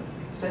this one,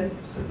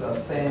 the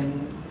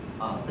same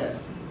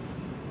depth,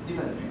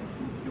 different angle.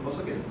 You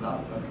also get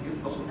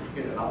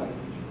another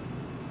inhibition.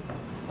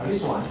 And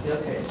this one,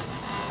 staircase,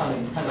 kind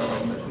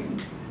of in between.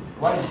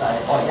 One is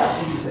like, oh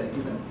yes, it is a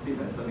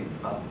different surface,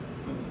 but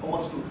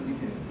almost to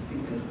connect them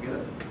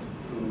together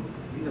to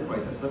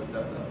interpret the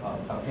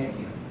plane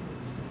here.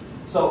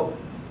 So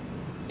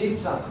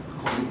it's a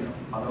collinear,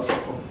 but also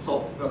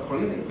so the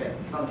collinear effect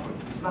is not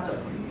just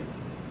collinear,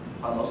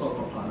 but also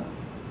coplanar.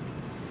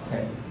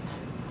 Okay.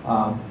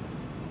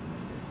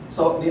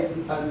 So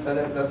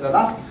the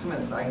last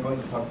experiments I'm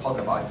going to talk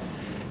about is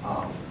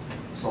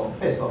so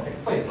phase rotation.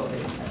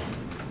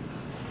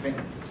 Okay.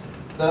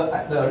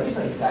 The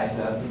reason is that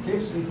in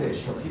previous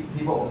literature,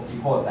 people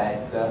report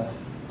that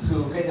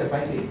to get the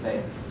Franklin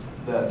effect,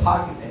 the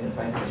target and the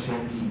flanker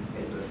should be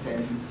at the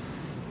same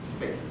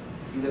phase,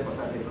 either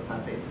cosine phase or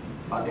sine phase,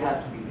 but they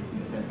have to be in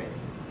the same phase.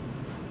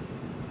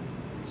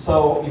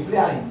 So if they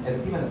are in a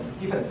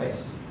different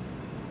phase,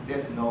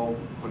 there's no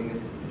collinear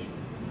phase relation.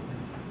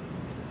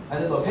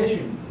 And the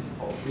location is,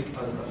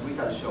 as we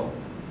just showed,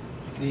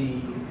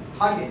 the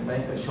target and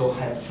flanker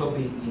should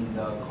be in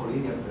the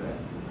collinear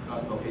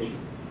location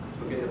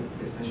to get the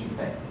phase relation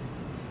effect.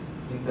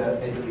 In the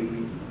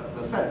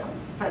set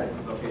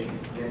location,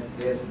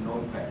 there's no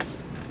effect.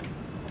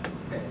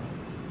 Okay.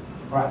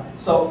 Right.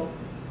 So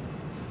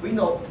we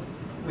know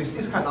with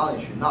this kind of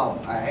knowledge, now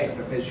I ask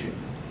the question: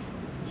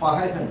 what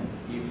happens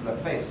if the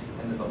phase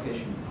and the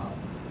location are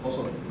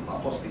also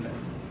different?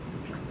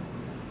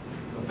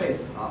 The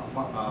phase are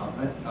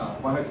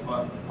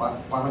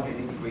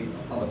 180 degrees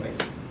on the phase,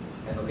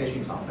 and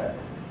location is unset.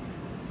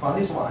 For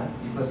this one,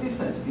 if the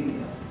system is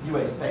linear, you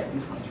expect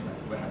this condition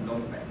will have no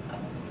effect.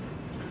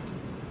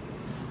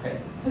 Okay.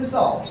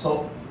 So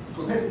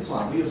to test this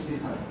one, we use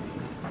this kind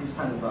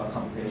of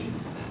computation.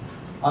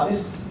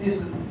 This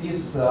is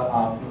the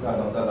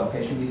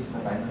location. This is the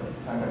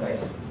flanker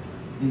phase.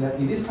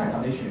 In this kind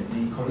of condition,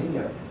 the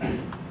collinear,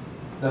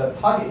 the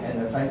target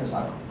and the flankers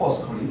are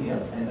both collinear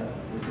and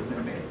with the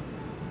same phase.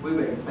 We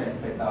will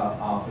expect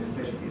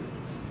precipitation here.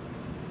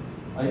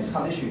 In this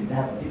condition, they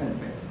have a different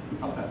phase,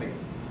 outside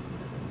phase.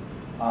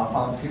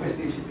 From previous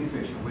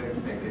literature, we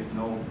expect there's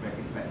no effect.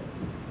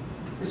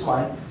 This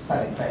one,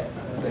 side effect.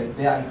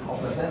 They are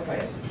of the same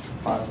phase,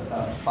 but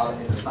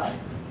at the side.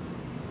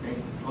 Okay.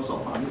 Also,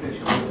 from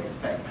literature, we will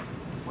expect.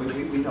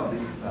 We know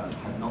this is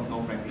have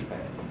no Frank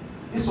effect.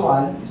 This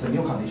one is a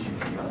new condition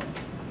here.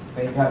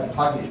 Okay, you have the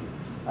target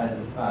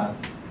and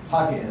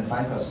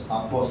flankers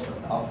are both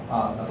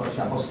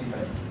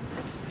different.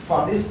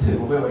 From these two,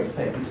 we will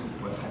expect this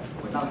will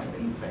not have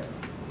any effect.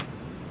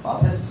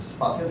 But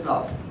turns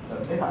out the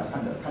data is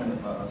kind of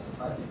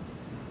surprising.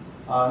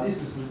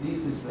 This is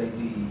the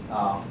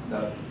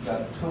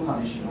two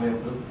conditions where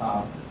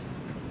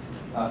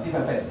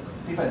different phase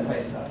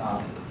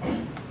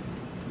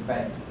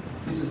effect.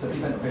 This is a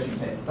different location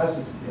effect. This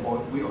is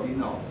we already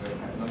know we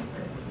have no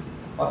effect.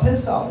 But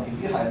turns out if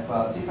you have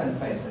different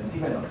phase and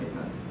different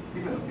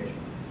location,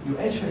 you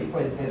actually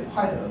get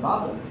quite a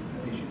lot of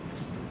excitation.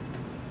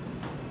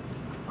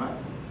 Right?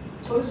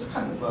 So it's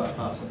kind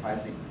of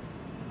surprising.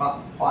 But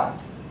why?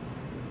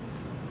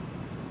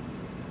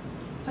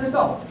 Turns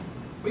out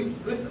we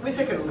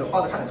take a look at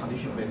what kind of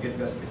condition will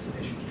give us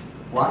precipitation.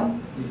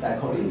 One is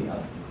that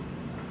collinear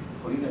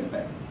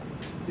effect.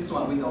 This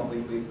one we know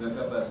will give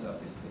us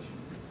precipitation.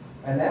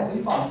 And then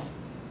we found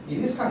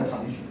in this kind of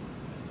condition,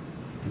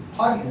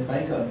 target and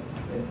flanker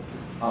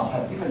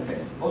have different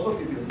phase, also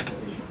give us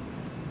precipitation.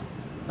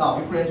 Now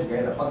we put it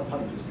together. What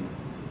did you see?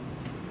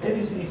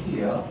 Everything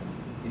here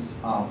is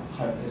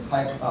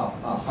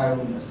high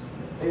luminous.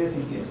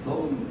 Everything here is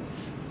low luminous.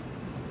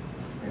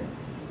 Okay.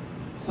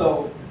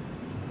 So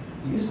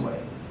in this way,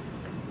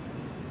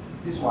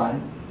 this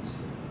one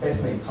is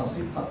basically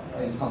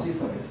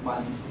consistent with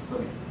one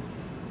surface.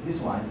 This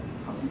one is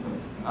consistent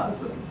with another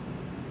surface.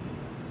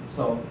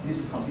 So this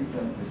is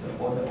consistent with the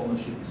water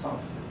ownership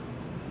response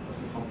as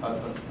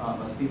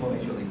people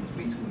measure the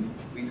V2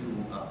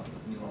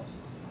 neurons.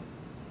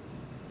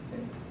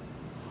 Okay.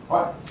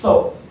 All right.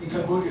 So in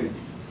conclusion,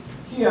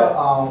 Here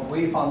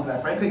we found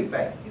that Frankel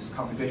effect is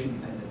configuration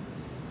dependent.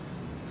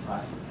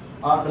 Right.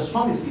 The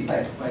strongest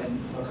effect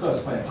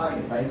occurs when a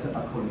target Frankel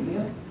are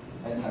collinear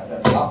and have the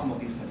optimal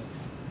distance.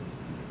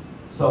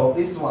 So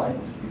this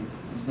one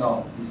is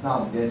now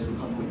related to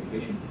contour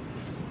integration.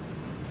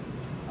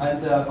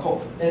 And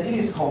it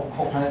is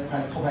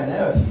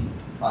coplanarity,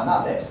 but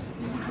not depth,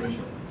 is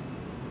essential.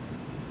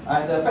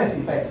 And the phase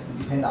effect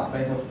depend on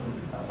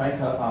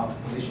Frankel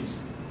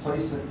positions. So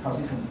it's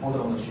consistent order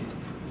ownership.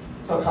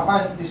 So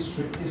combine these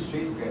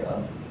three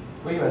together,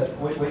 we make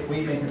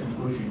a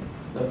conclusion.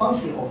 The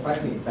function of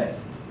Frankel effect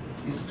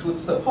is to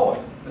support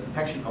the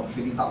detection of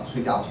 3D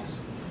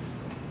objects.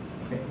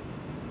 Okay,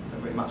 so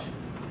very much.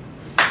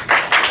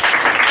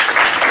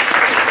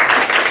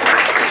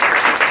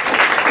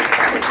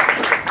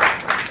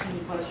 Any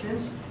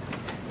questions?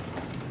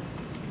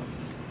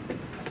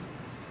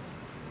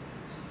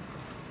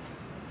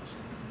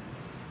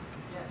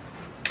 Yes.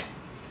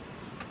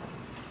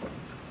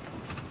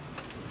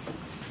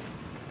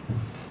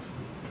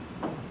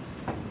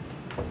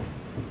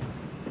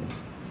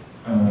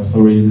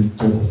 Sorry, this is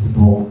just a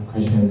simple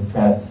question.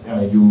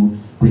 That you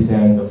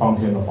present the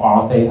function of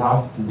R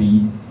data,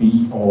 Z,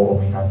 V, or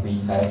omega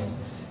Z.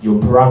 That's your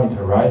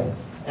parameter, right?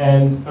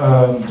 And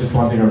just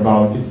wondering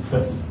about, is the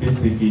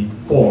specific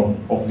form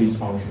of this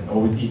function,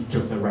 or is it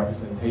just a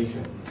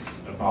representation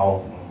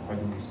about what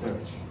you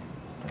research?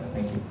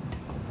 Thank you.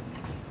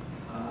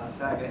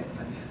 Say again.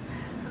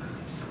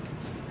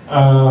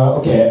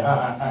 Okay,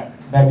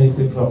 let me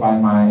simplify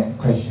my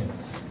question.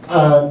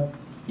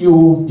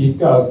 You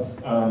discuss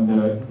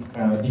the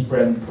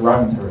different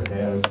parameters,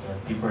 the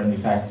different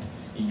effects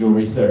in your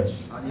research,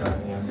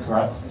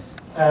 correct?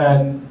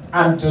 And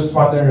I'm just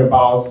wondering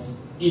about,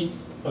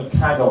 it's a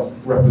kind of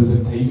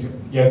representation.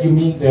 Yeah, you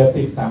mean the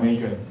 6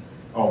 dimension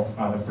of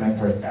the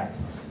flanker effect.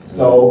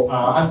 So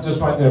I'm just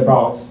wondering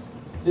about, is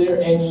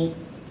there any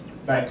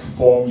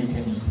form you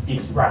can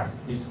express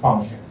this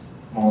function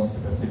more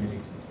specifically?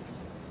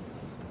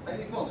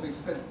 Any form to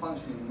express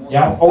function more.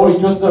 Yes, or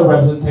just a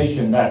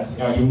representation that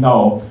you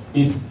know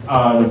is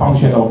the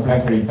function of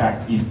flanker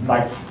effect is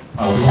like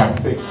we have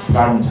 6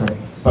 parameters,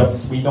 but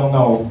we don't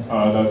know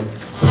the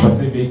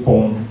specific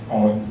form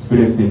or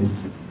explicit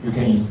you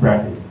can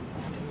express it.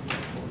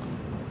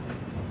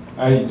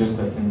 It's just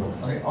a symbol.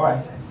 Okay, all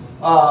right.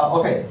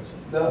 Okay,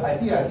 the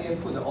idea I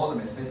didn't put all the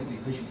mathematical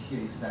equation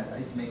here is that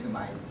it's making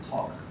my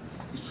talk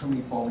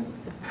extremely boring.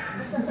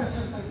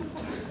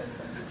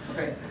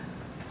 Okay,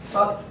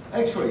 but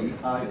actually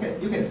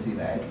you can see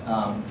that.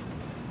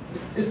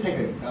 Let's take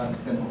an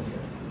example here.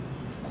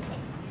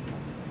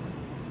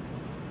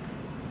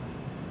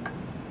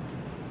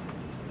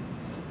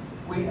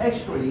 We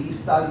actually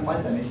study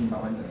 1 dimension by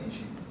 1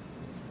 dimension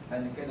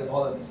and get the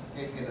atomic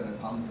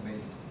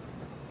value.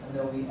 And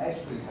then we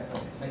actually have a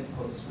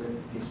mathematical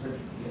description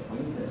here. For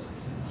instance,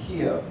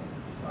 here,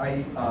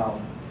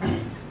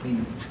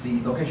 the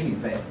location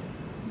effect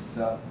is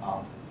a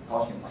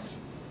Gaussian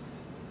function,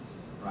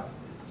 right?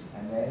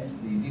 And then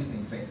the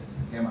distance effect is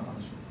the gamma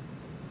function.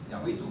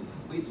 Yeah, we do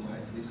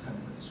have this kind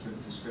of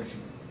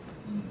description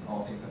in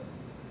our paper.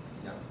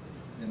 Yeah,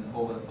 and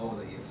over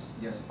the years,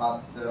 yes.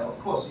 But of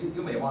course,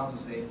 you may want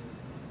to say,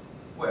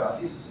 well,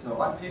 this is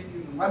one paper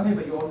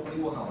you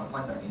only work on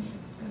 1 dimension.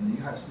 And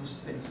you have to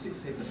spend 6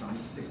 papers on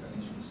these 6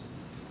 dimensions.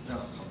 Now,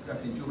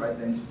 can you write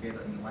them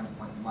together in one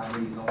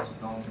really long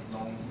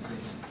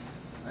equation?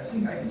 I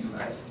think I can do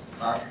that,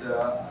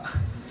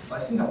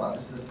 but think about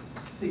this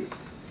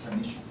 6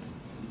 dimension.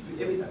 If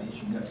every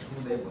dimension you have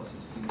 2 levels,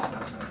 it's still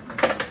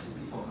that's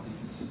 64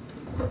 conditions.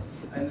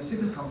 And the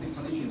 64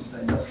 conditions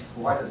then just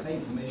provide the same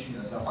information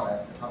as what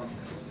I published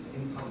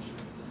in any publisher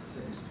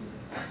except this paper.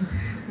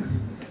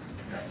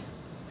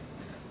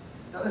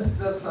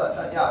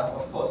 Yeah,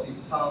 of course,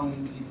 if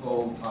some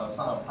people,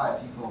 some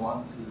applied people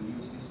want to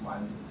use this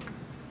one,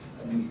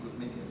 maybe a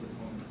good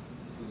point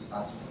to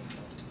start with.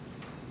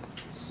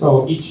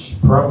 So each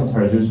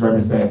parameter just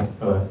represents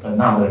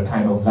another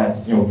kind of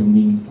length. You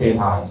mean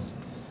theta is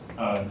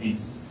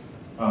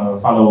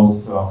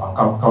follows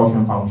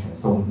Gaussian function.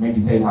 So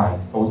maybe theta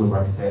is also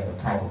represent a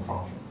kind of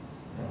function.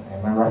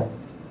 Am I right?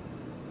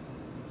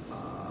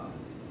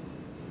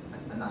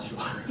 I'm not sure.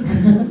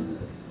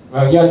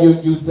 Well, yeah,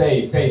 you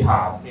say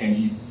theta and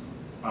is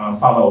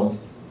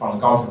follows from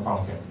the Gaussian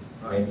function,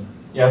 maybe.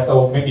 Yeah,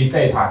 so maybe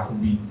theta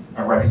could be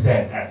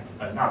represent as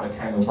another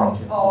kind of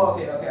function. Oh,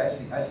 okay, I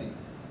see.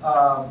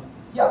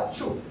 Yeah,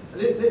 true.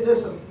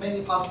 There's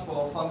many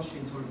possible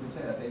functions to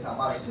represent the data,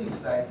 but it seems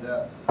that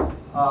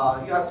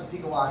you have to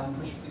pick one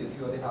which fits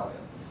your data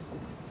well.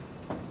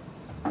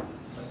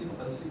 As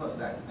simple as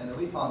that. And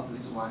we found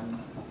this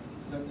one.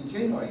 In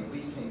January, we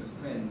can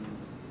explain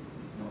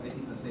 80%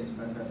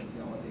 to 95%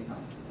 of our data,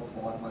 or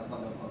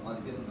what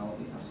we get in our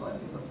data. So I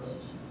think that's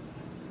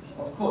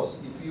of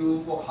course, if you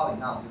work hard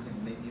enough, you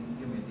may be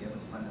able to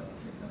find a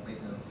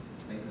better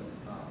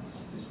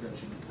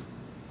description.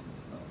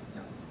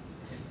 Yeah.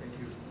 Thank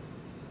you.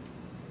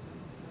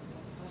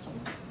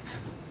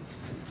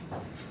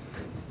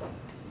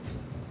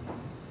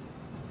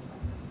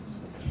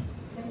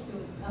 Thank you.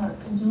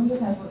 Chen-Chung, you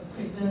have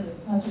presented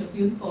such a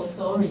beautiful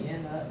story,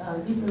 and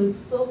this is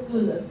so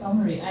good a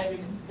summary. I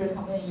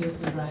recommend you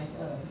to write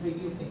a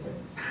review paper.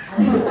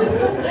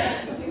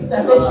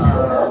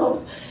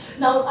 6-dimensional.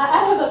 Now,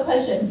 I have a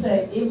question.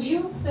 Say, if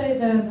you say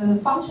that the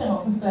function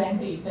of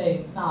flank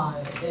effect now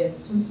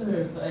is to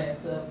serve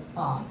as a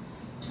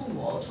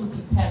tool to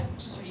detect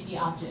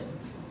 3D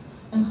objects,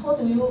 and how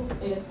do you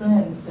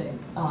explain, say,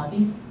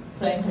 this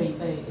flank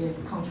effect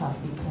is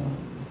contrast dependent?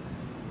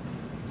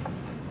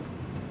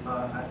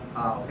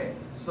 Okay.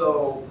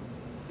 So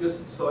you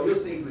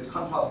see the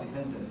contrast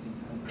dependency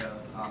and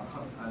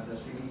the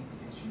 3D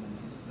detection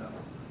is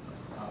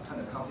kind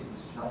of conflict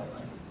with each other,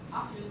 right?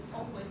 It's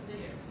always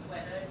there,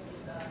 whether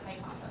it's a high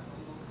contrast or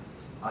low.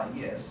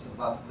 Yes,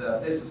 but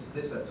this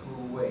is a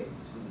two-way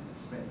to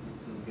explain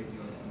to give you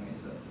an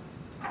answer.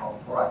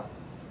 All right.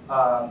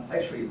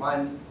 Actually,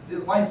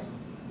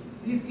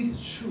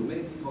 it's true.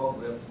 Many people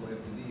will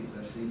believe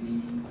the 3D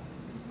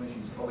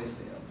information is always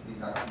there,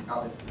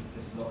 regardless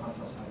there's no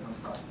contrast, high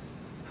contrast.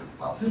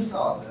 But turns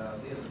out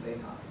there's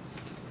data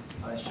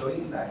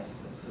showing that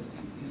the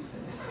perceived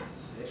distance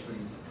is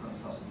actually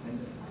contrast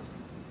dependent.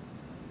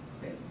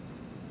 Okay.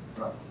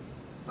 Right.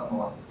 Number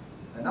one.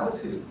 And number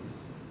two,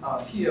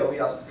 here we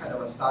are kind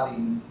of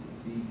studying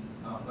the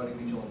early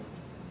visual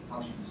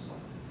functions,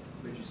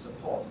 which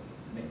support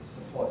maybe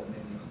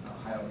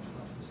higher visual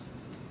functions,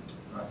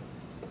 right?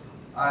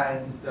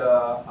 And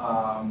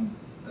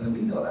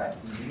we know that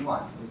in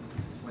V1,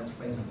 when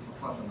facing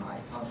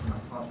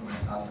functional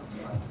study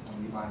on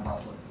V1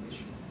 box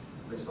information,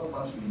 the slope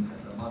function has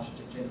a much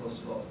gentle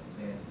slope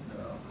than the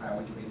higher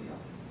visual area.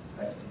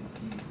 That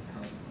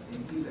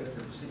in these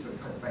procedure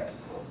quite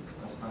fast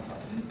as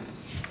contrast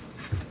increase.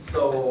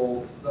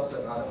 So that's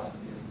another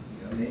possibility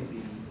here.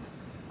 Maybe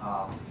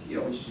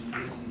here we should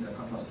be seeing the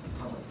contrast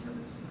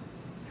dependency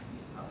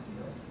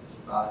here,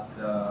 but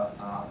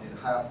in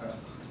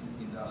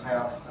the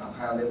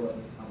higher level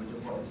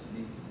visual cortex is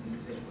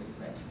actually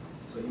fast.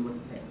 So you will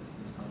detect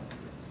this contrast.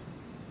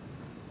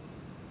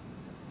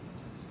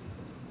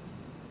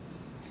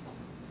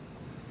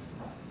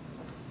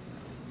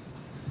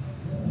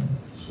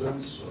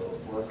 Since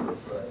flicker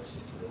effects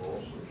have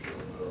also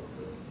shown up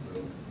and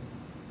been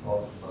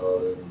talked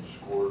about in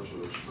scores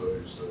of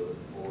studies that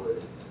employ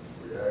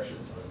reaction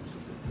times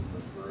that are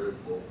different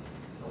variable,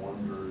 I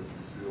wonder if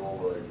you feel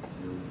like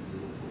you're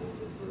beautiful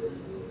with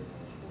variability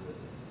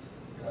what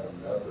kind of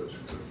methods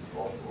could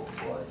also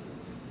apply to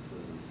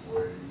the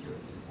way you get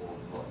people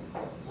talking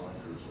about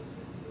blankers and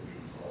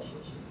information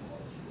processing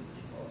models for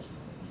response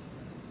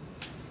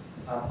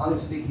times.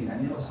 Honestly speaking,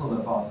 I never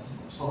thought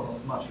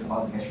much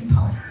about reaction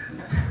time.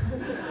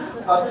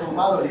 But to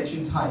model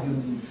reaction time, you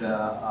need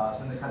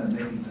some kind of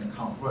mechanism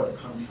convert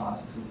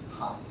contrast to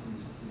time to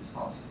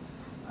response.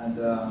 And I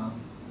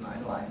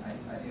know I think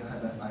I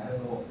have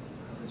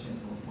the chance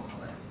to work on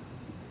that.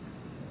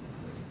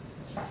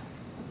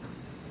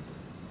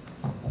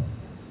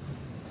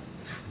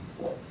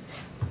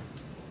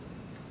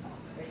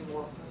 Any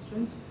more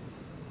questions?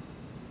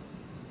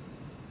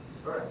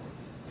 All right.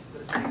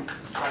 Let's see.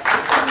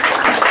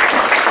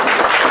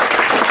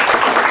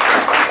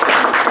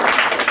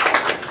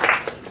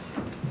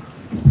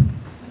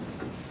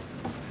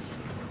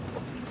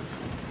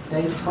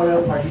 Thanks for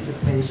your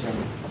participation.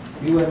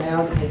 We will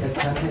now take a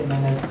 20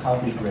 minutes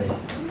coffee break.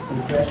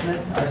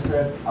 Refreshments are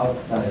served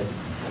outside.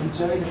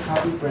 Enjoy the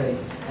coffee break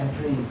and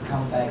please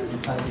come back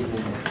in 20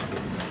 minutes.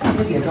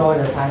 谢谢各位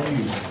的参与。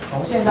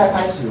从现在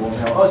开始，我们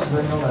有20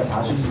分钟的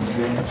茶叙时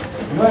间。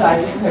每位来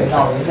宾可以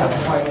到演讲厅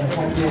外面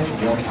空间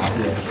使用茶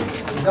点。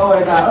请各位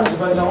在20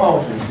分钟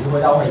后准时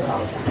回到会场。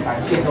感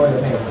谢各位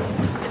的配合。